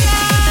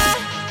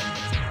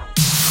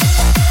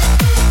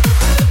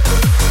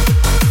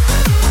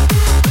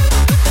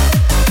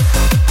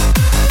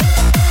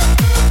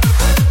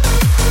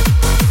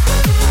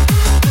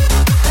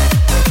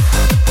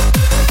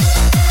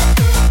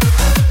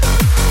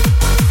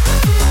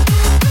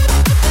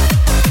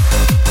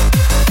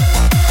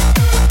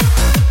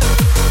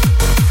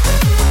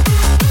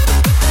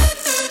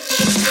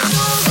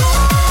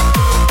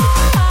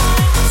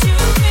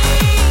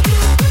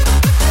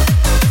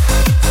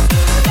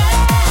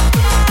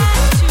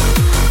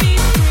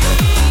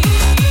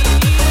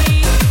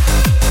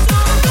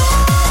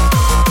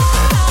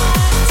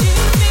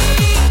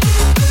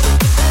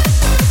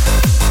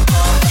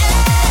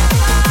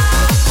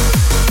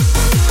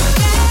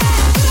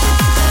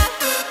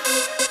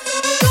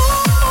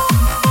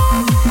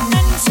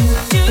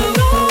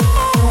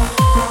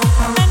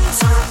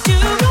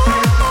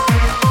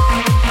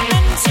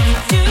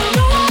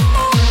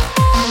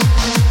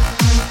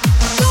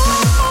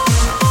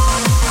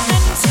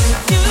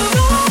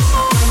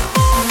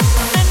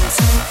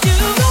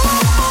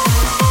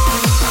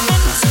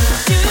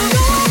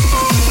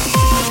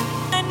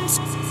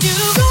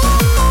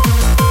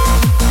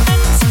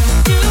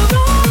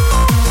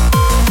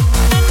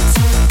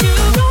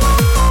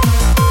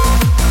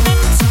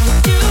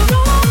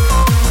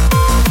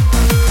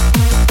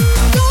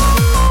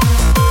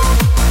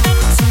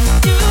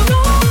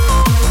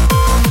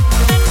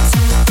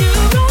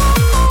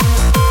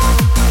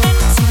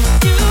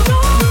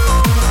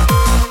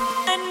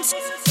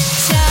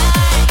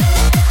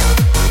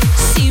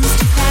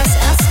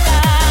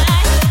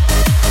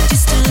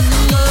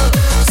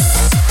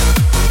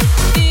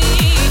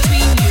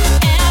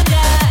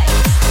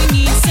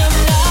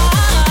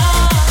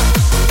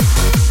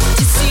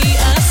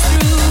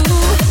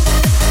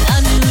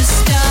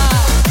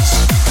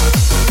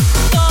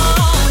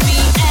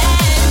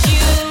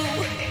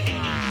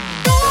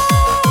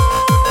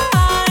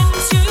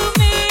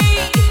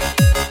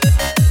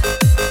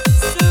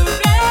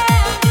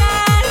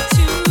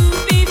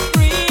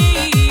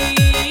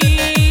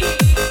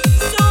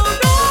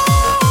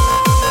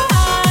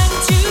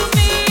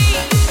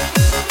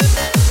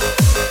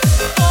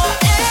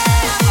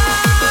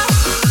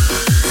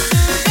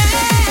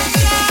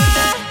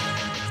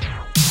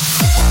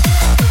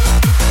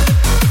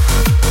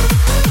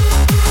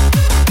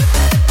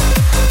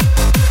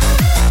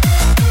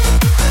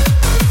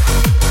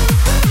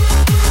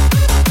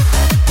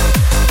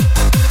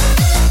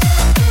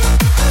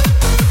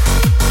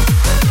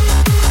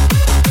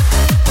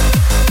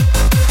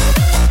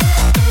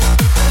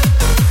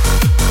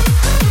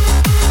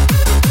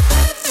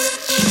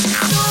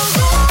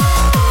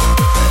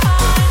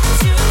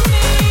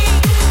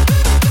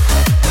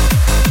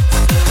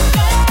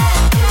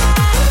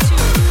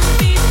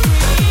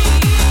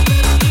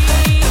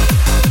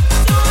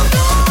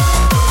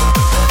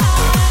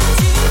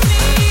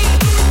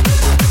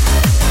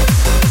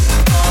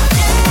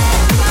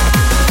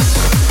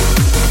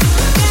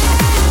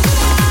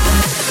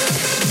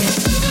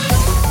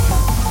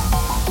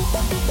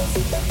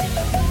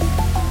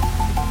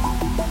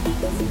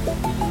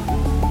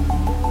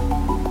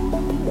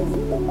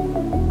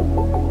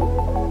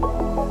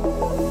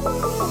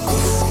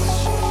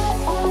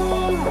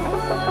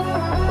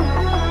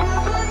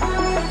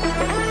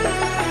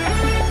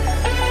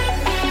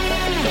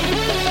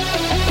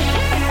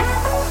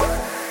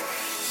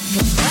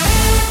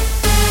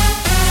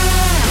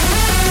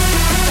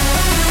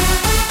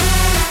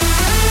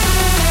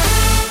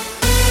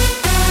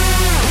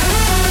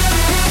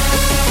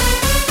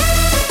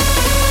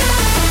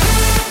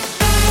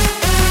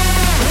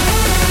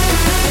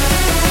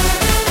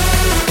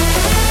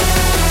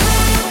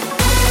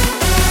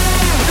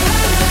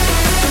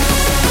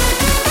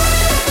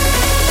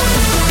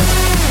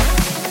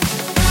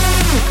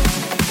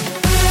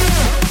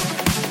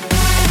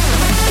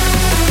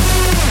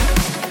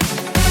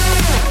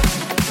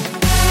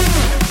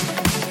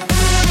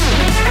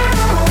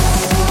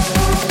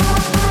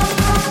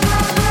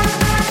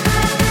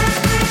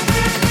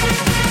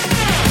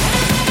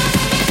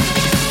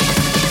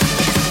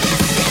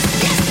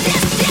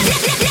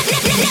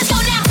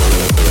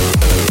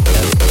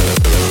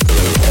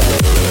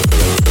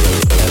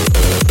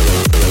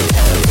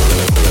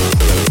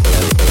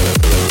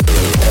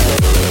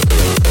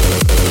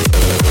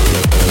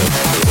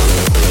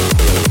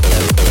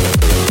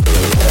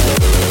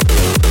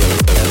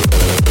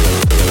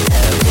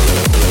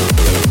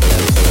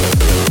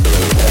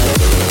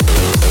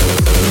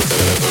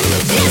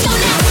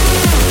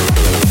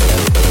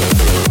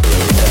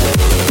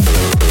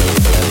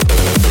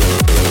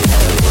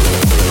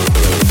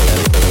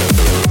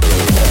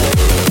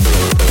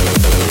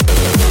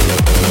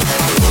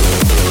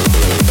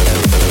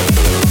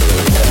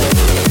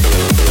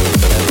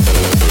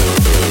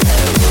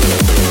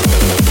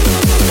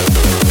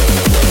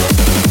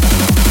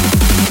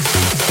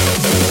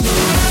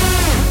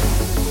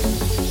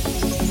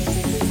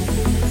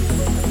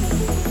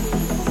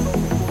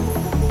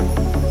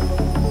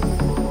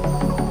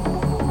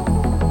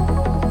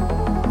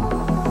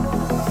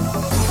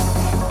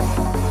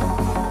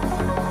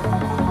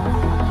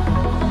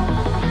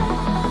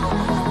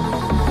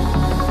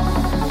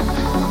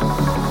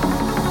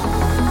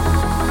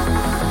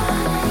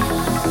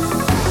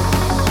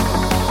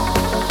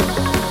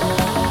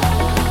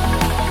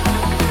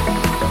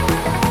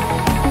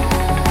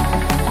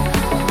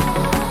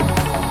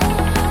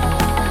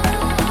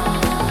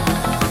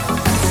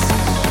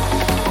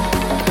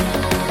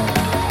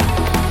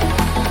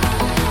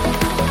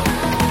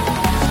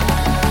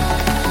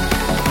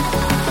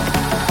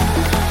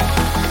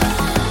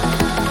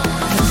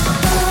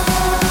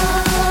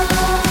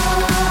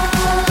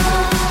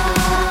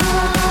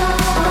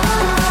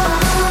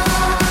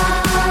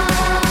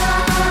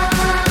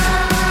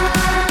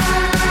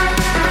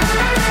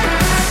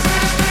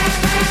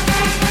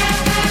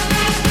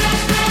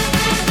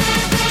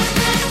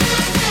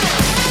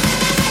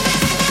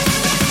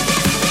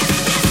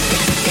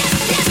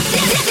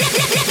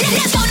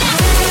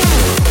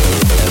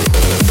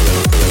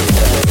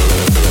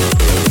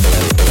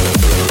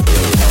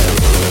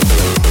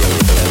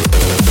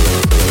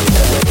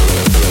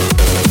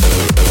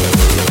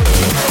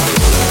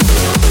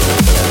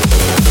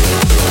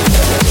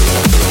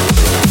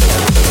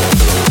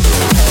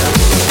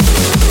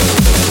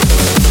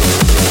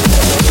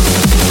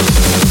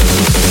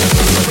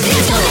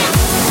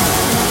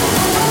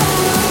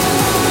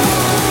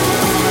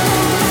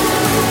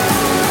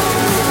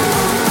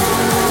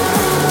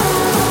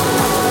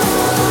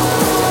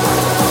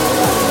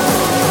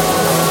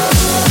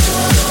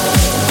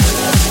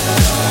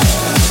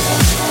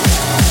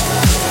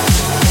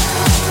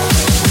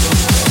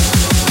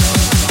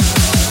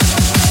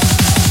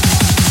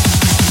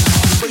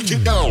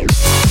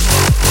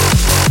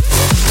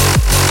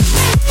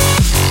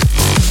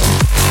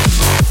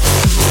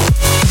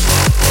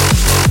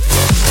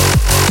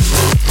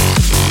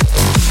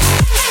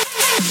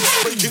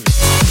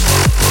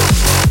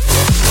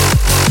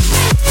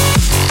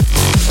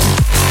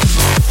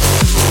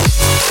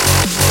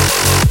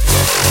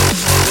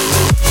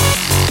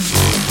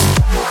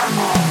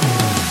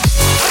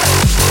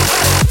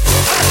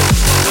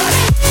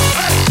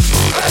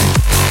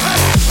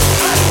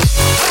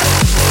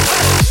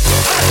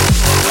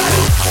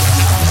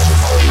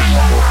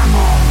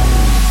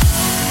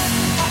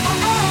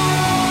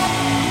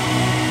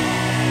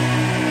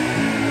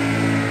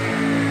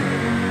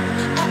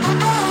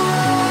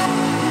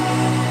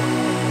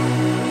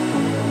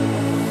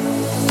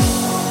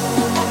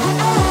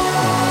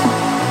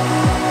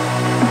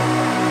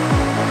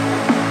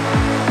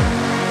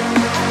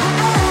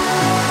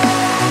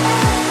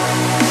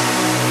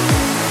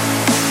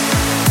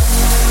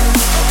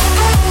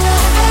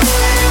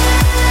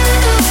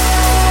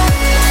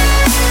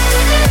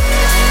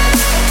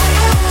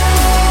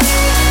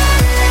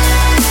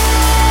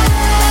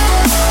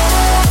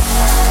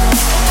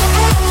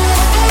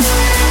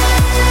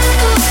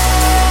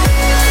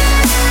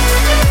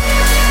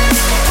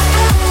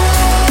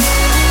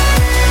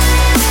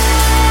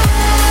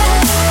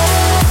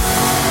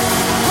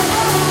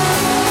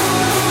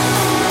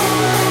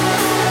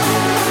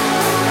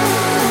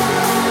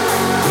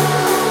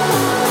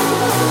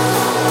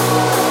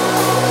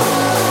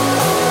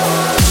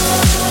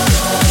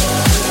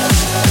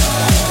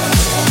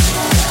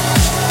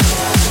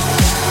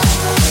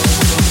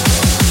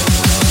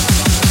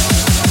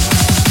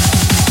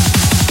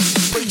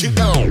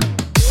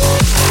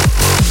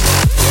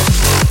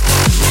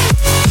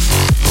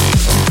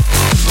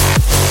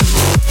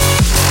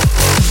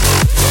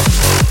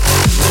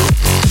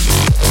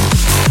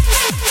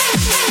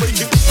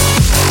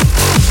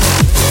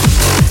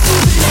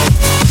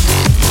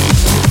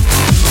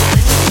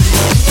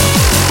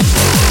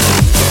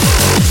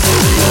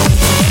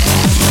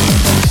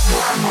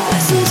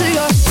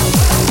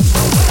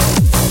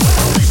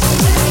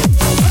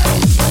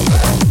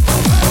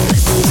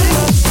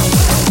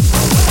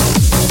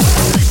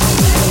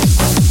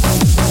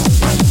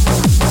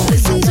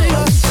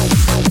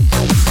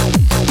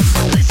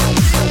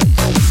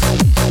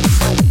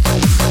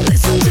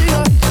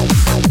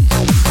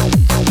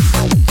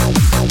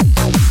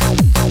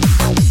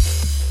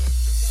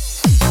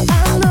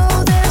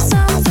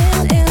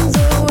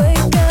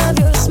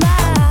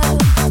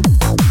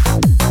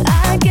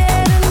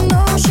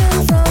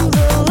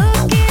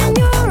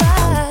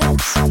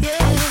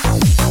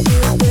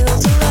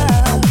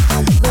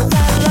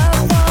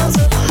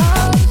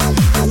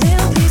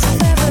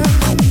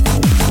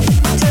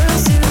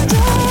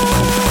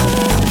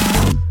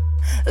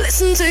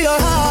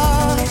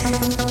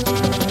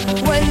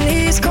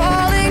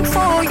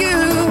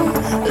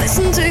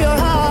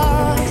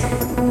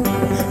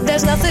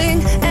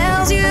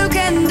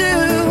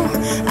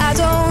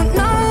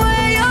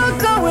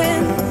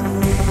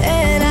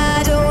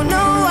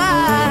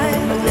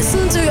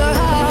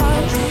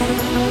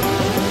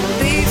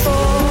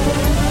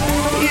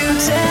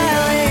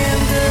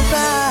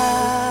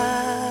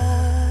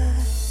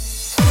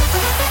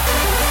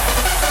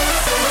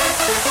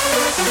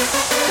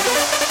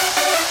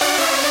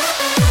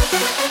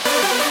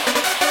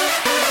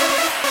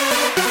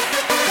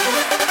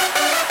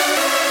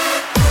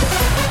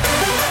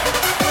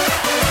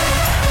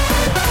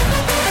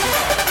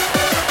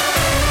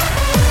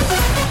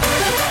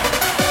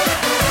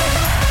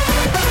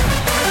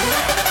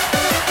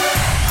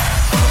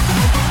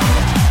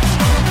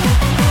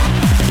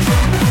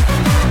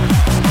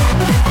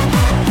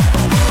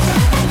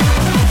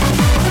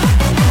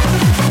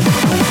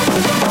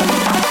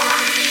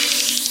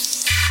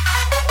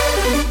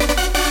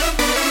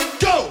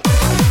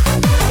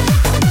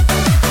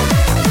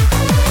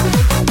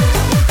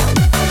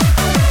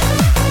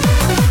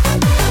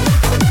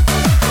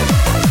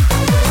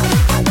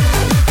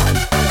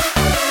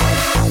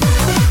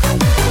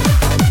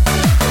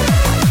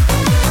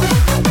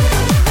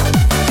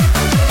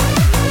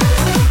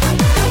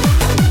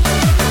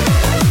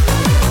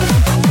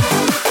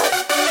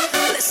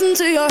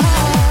 Listen to your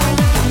heart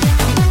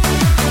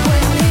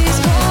when he's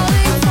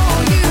calling for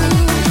you.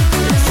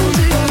 Listen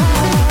to your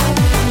heart.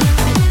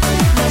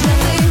 There's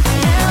nothing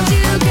else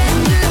you can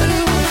do.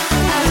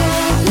 I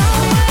don't know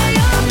where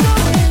you're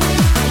going,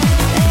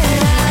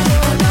 and I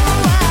don't know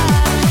why.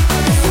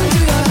 Listen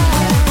to your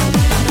heart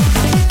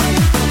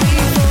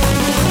before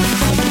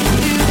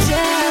you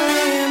tell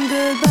him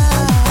goodbye.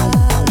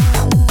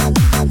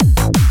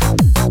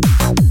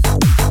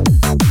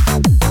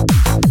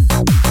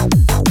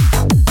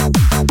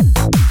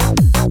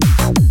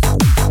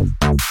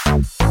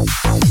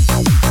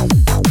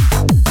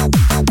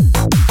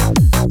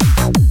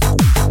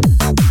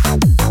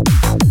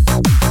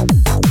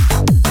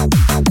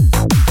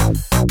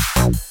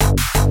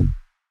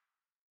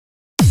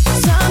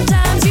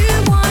 Sometimes you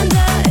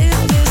wonder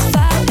if this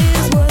fight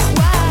is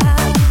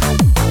worthwhile.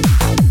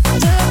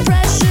 The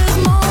precious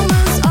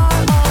moments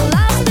are all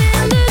lost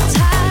in the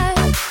tide.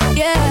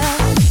 Yeah,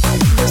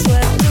 they're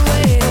swept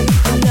away,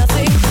 and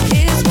nothing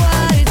is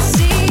what it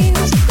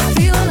seems. The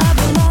feeling of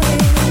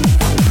belonging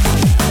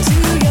to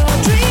your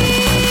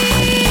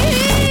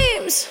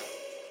dreams.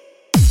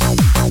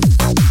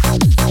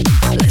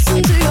 Listen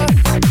to your.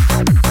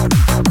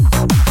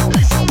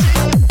 Listen to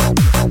your.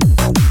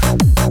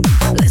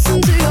 Listen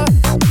to your.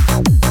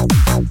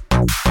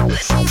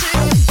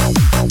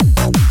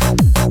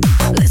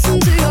 Listen to your. Listen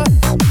to your.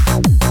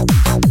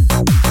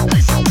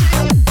 Listen to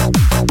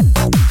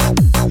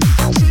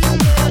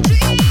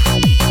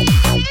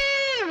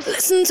your.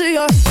 Listen to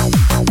your.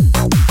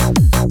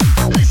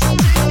 Listen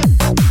to your.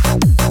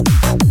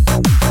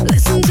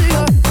 Listen to your. Listen to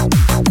your.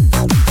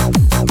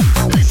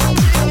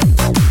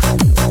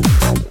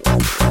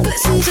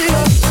 Listen to your. Listen to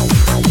your.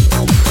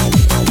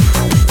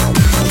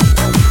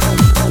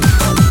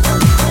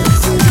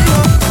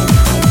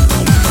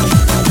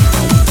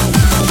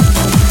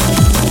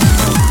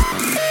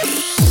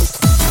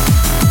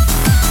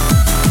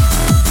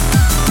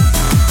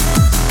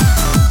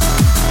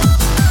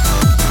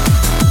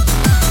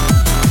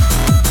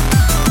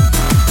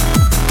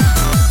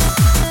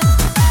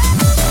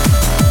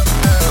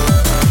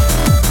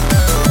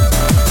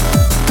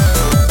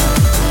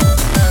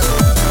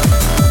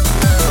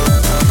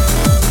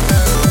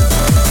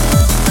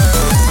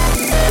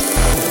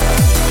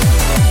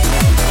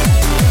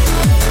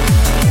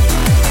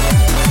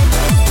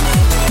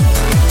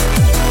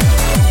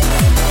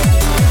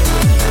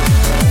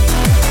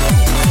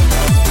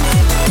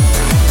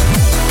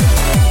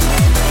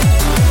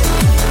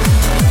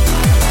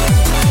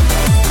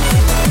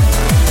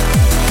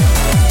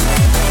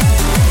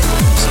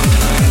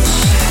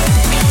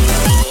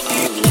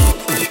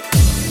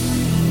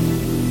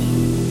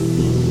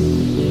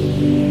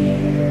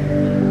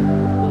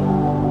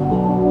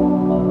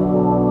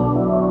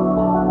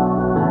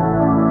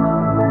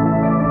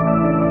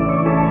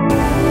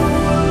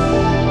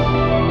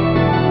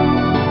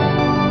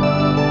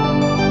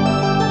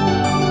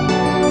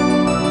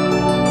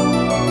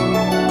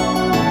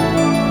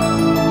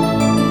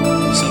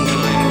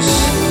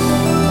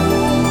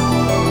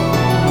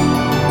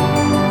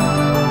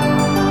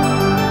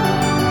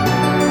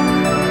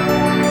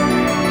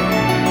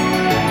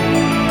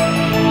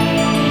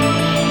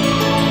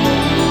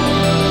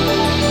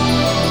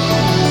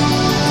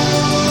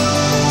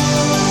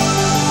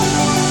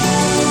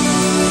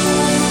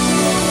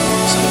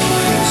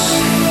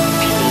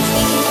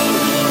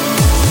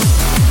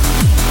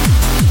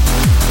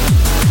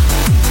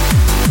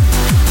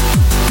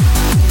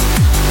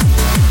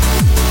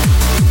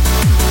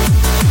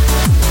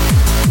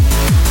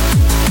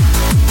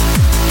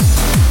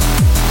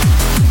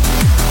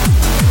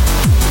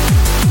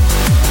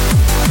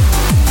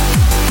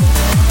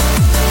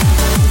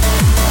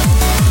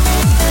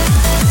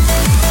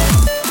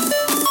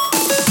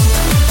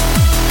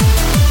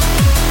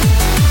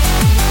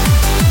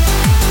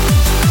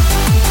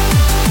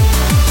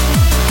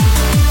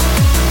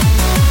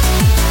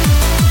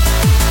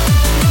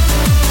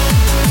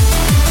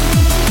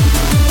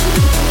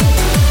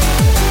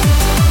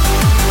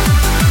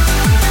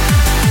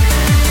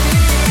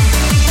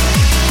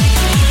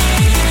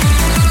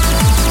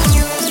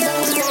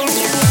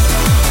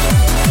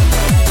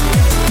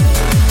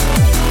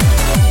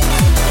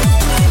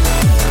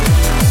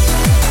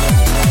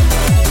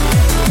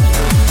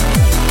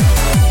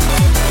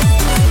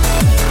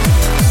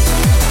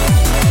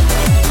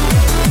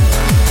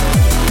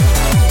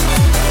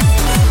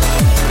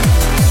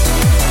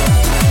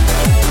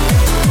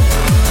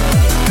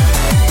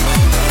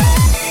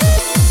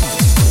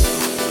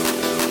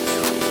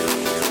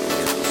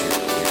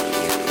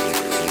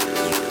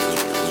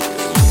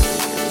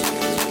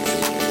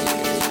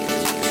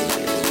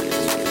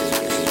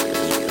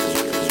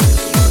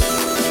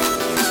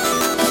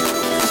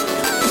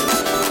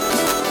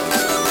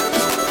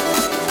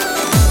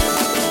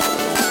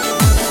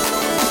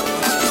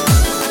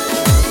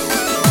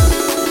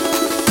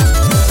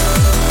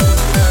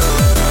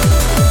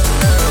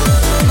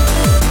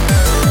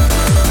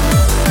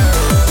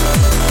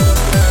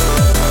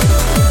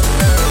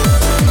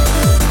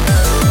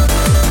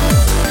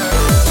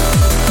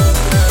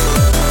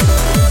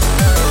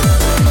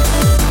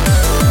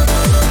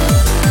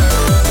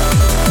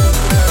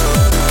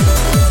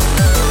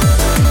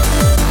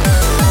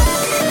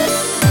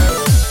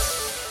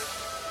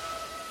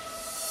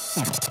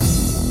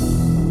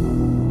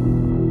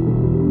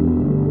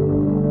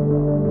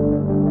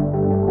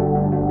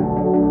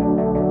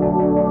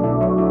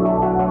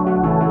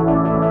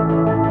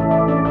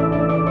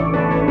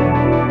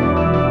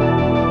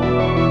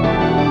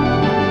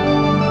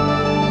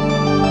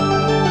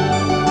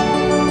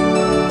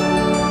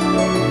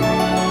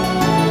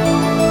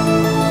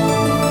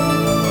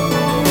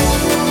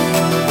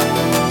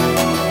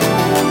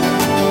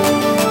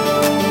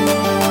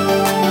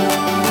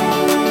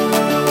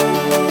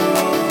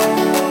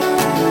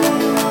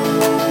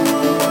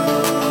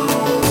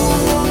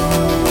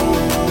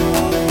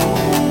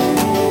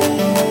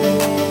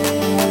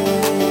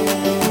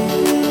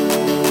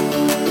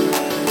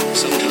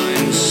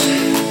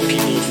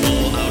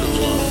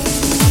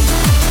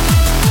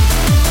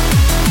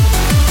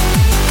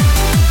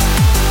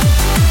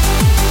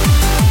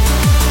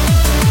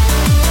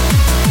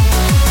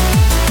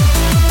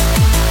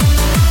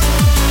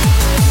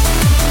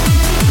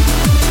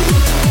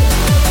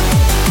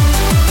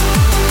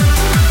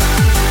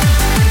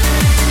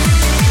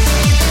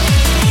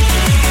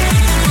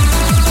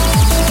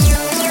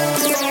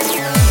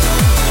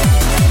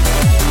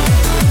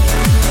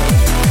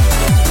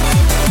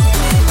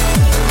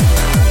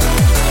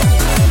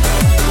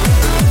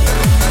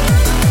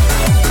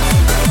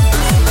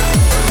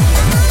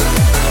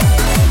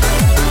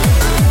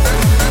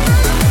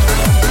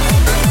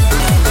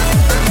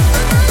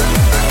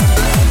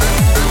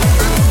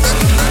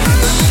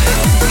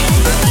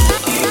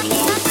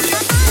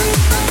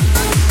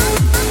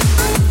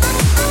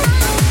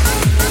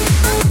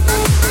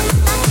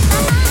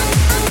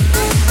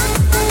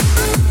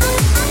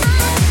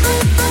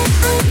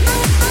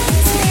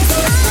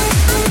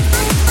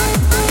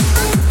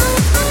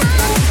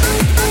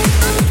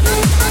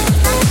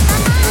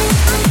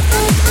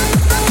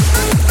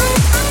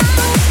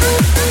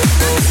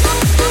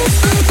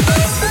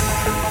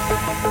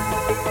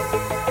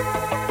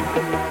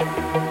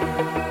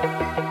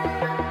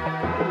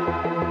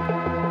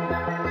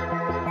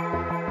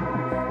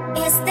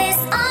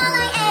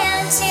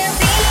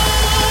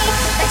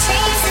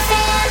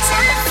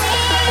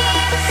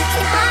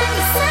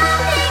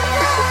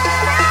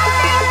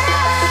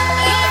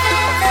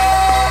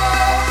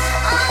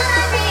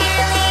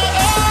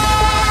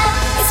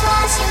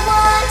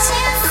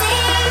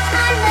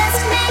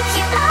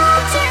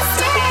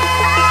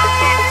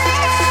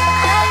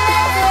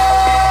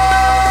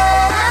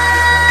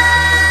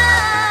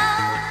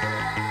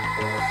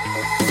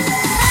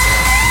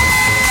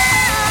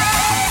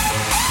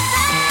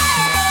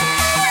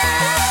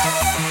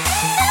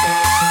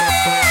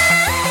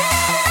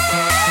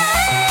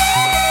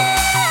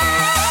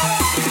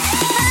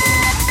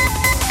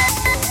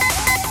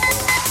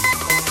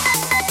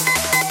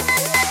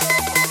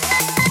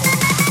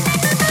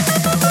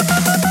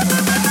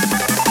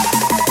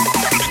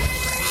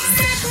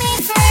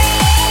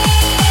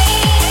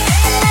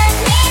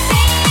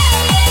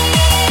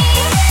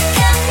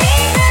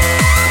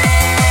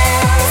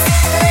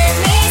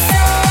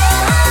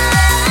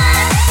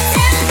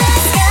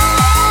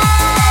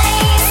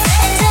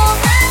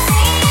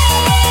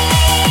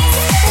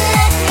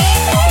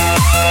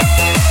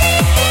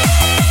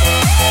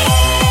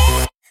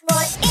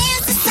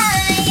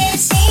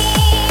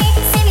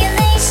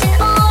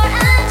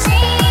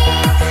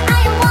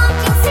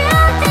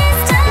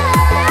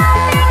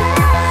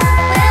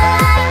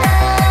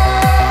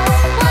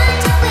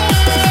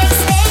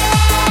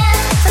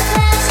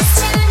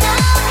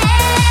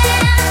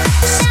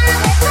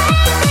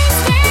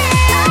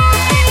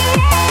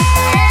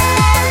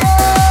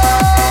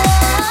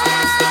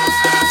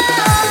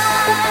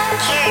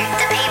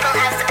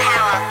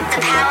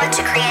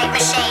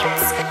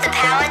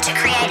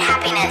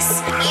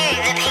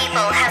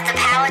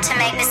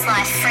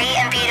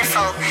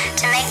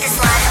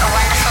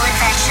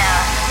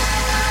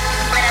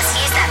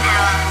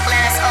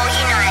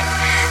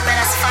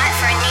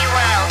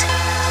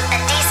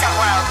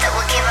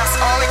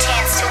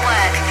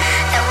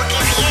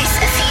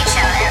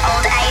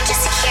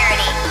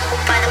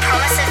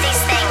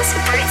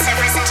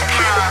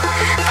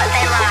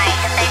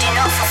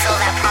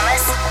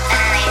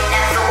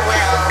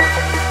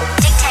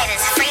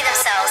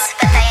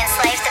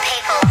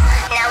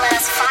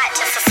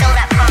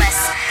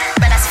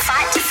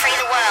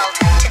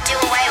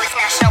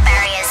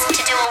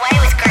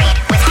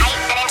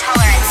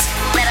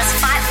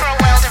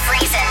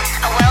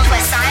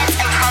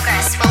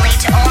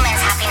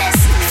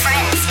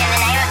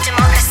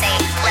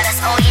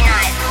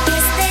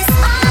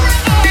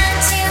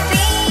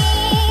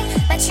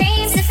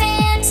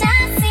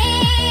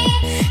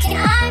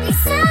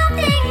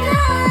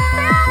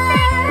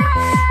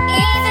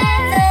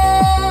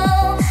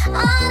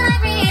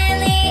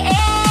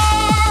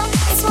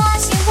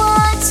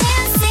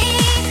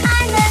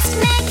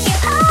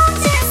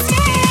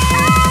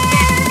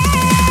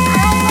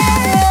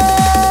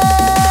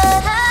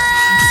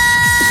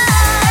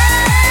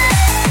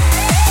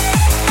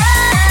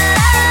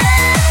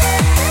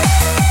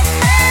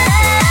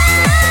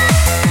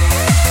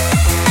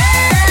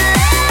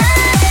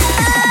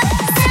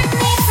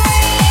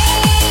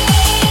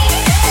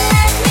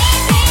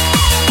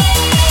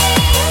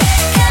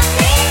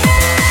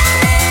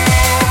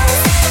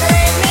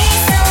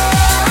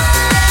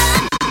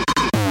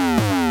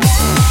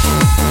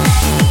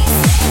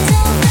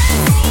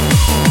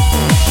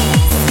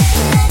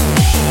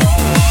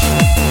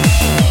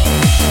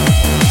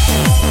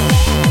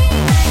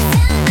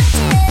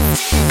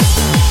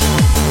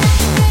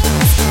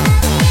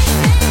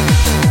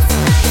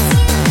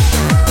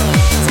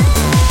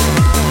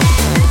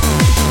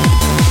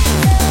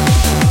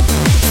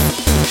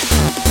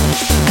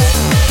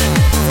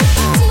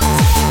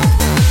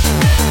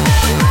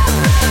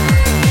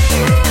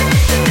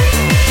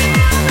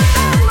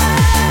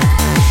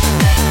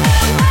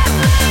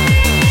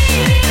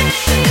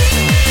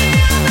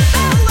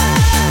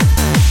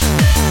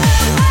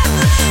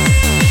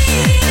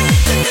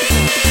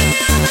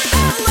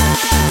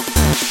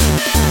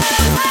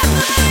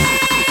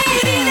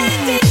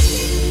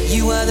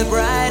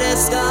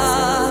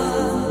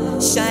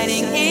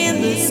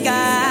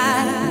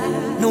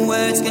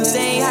 words can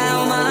say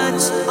how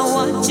much I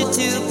want you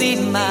to be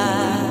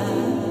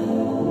mine.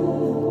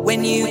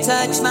 When you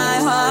touch my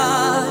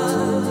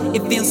heart,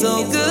 it feels so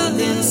good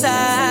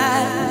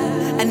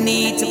inside. I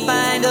need to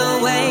find a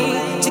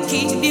way to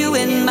keep you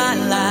in my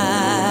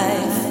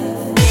life.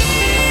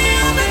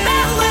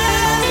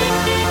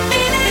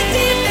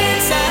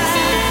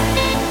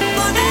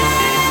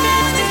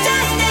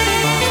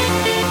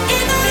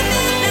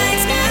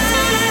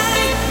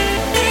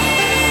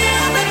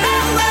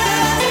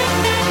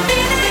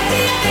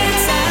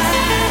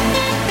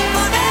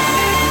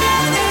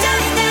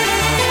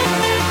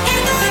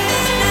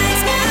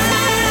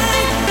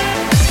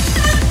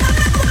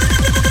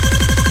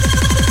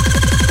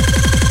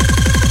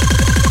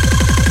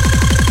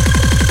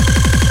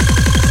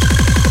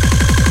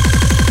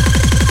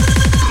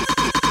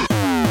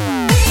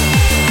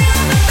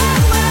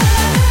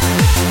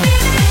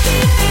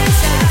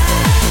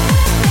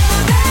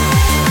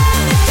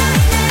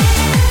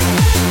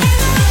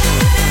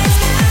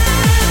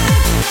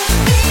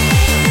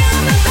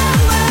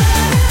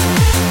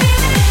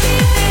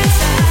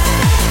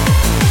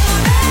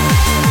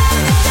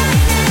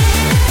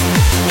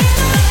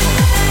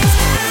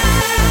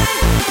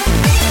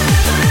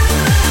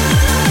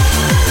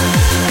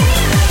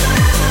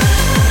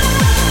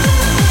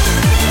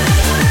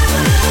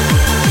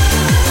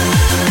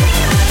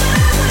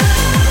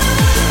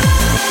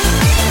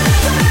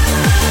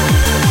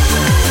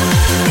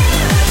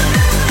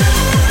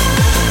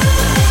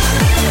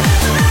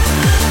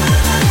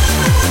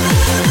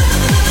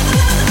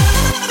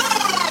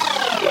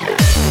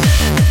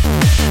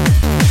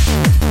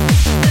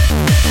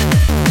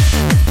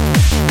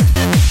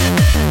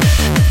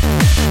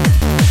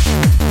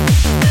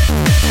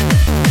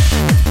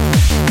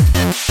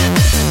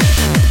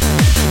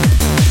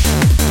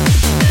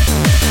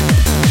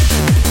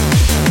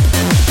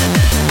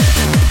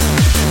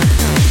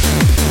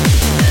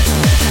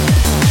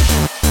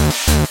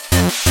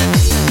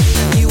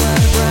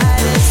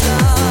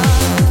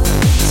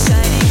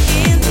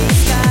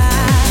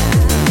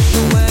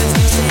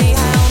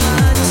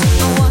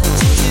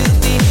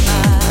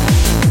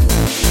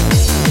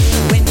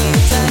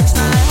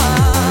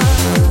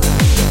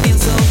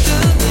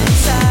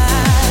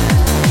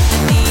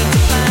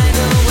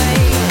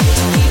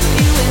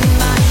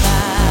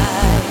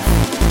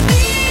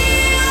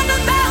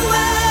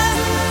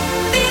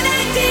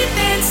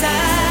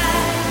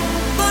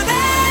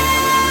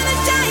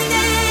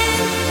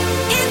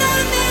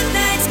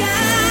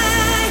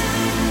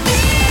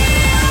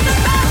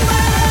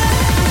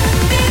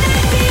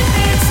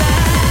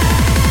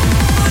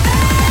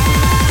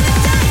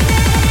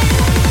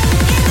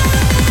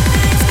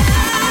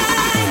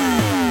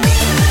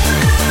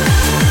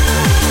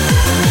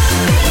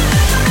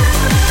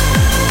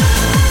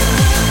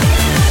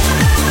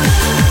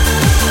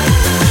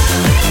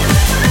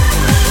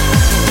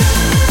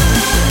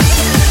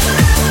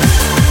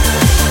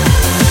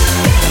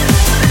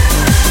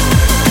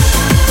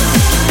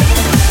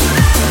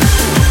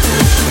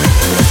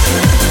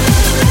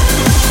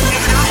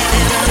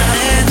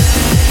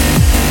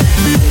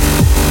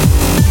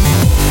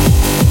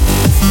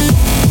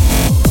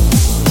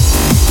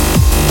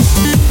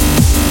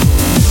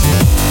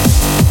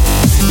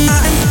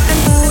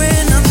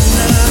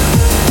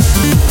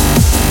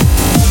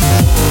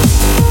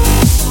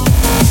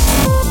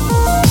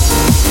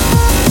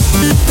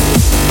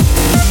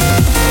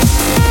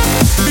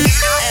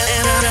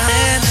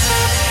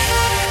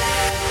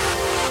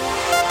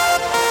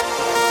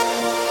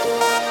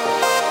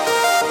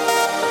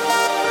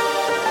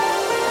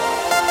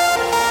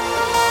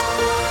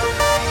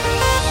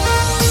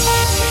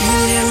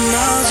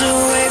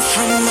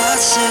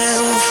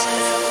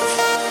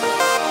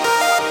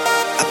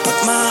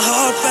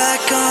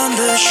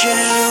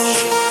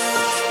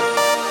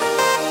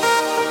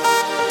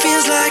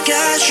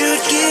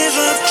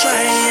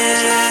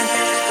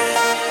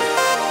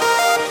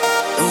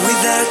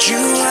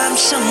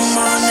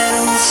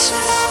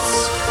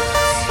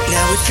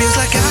 Now it feels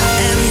like I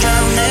am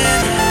drowning.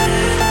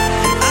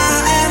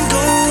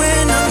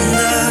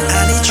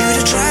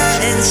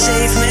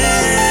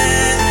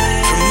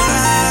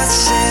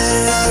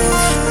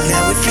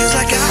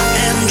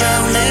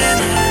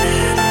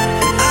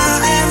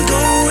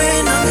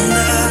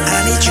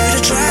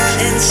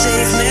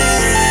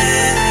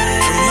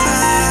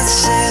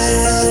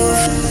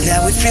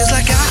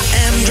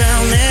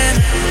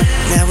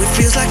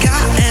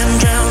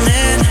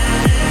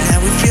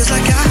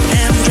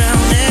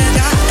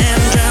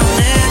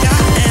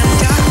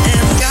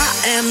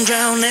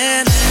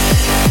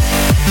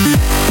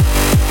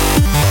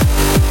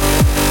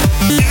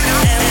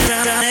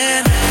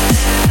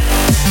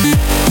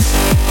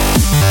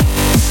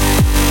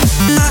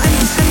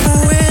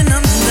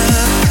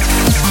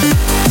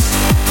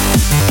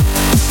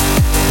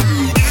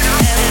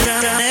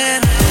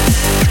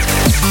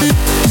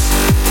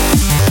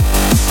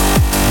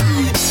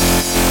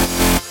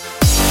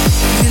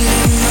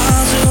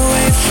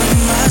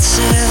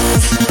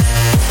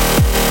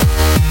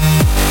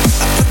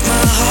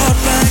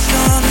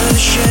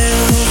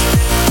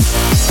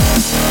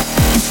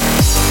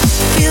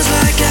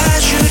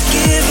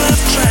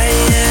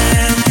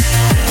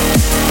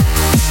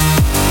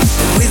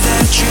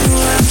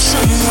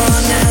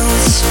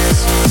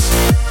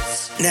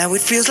 Now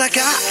it feels like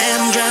I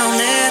am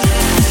drowning.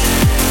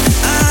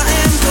 I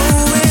am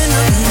going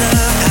under.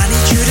 I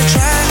need you to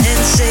try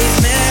and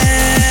save me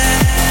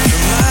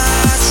from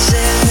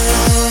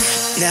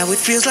myself. Now it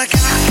feels like I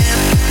am.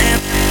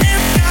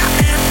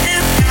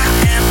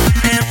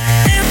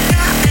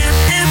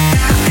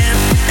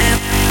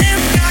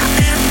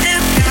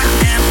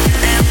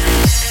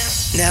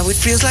 Now it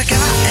feels like I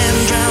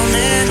am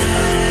drowning,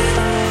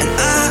 and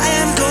I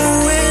am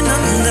going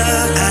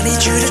under. I need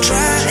you to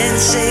try and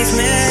save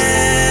me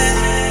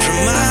from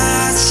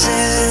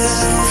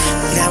myself.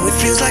 Now it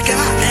feels like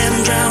I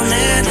am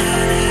drowning,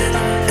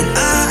 and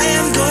I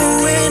am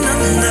going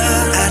under.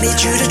 I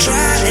need you to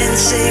try and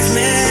save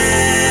me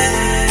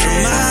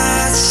from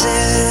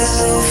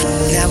myself.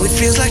 Now it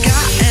feels like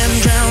I am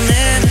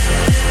drowning.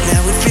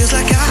 Now it feels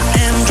like I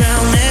am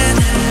drowning.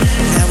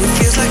 Now it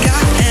feels like I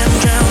am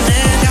drowning.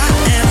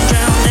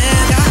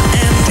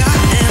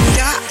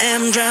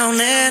 I'm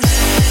drowning.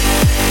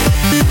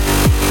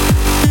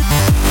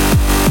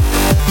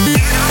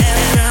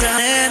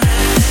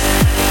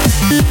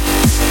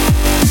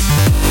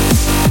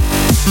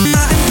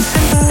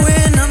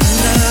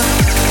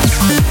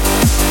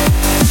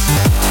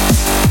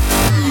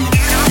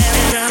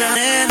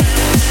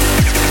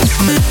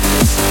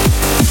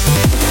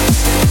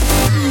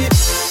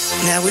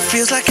 Now it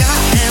feels like I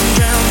am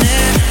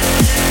drowning.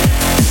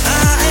 I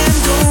am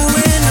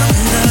going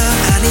under.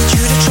 I need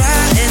you to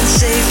try and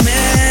save me.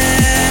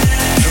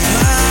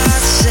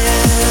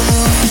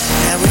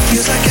 Now it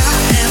feels like I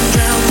am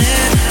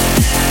drowning.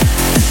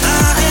 I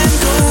am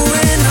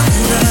going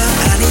under.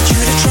 I need you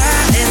to try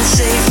and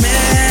save me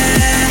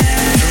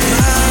from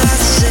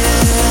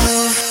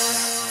myself.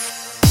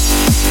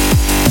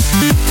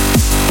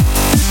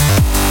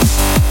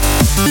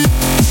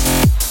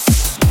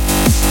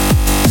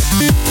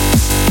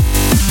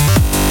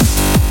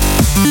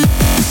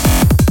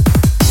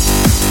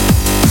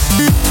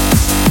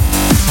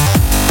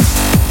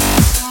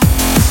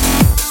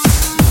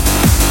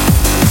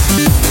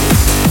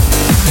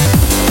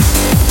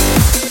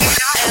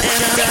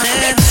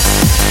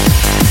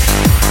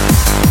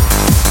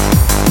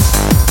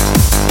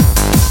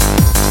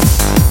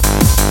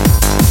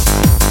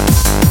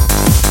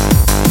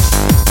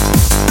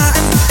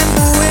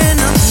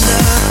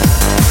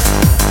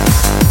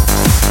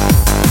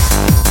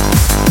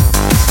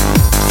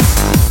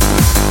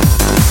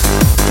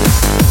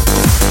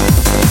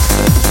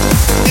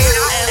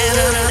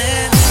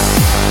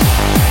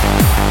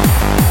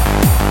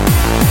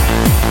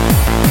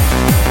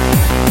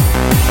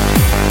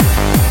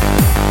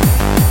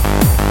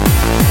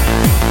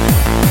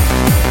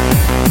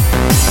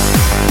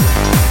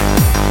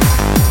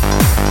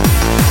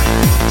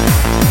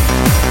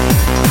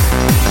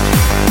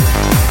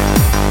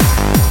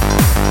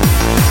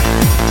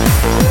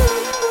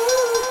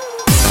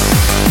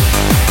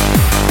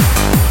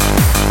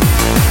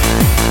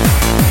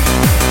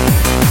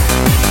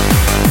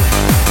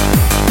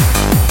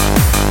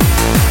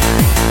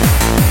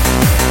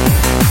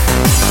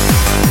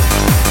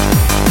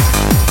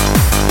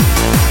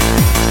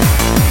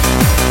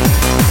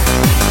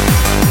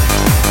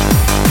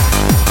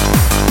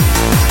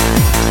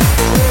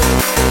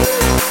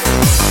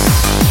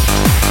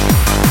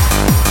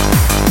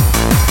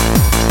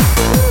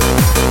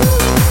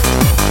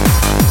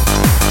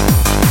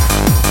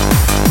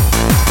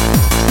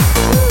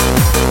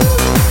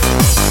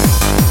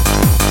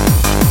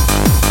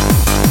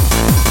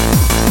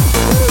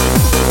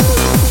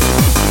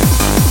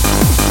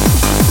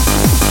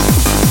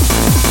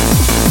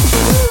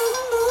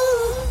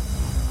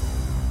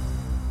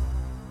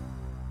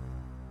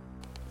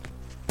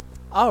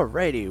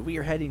 Alrighty, we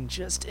are heading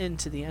just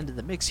into the end of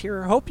the mix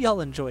here. Hope y'all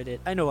enjoyed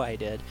it. I know I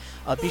did.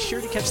 Be sure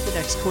to catch the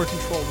next Core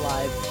Control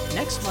Live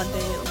next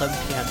Monday, 11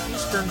 p.m.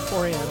 Eastern,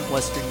 4 a.m.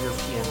 Western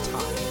European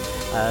time.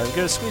 We're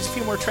going to squeeze a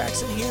few more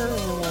tracks in here, and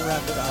then we'll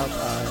wrap it up in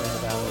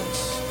about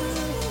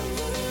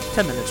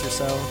 10 minutes or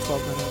so,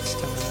 12 minutes,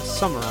 10 minutes,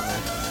 somewhere around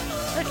there.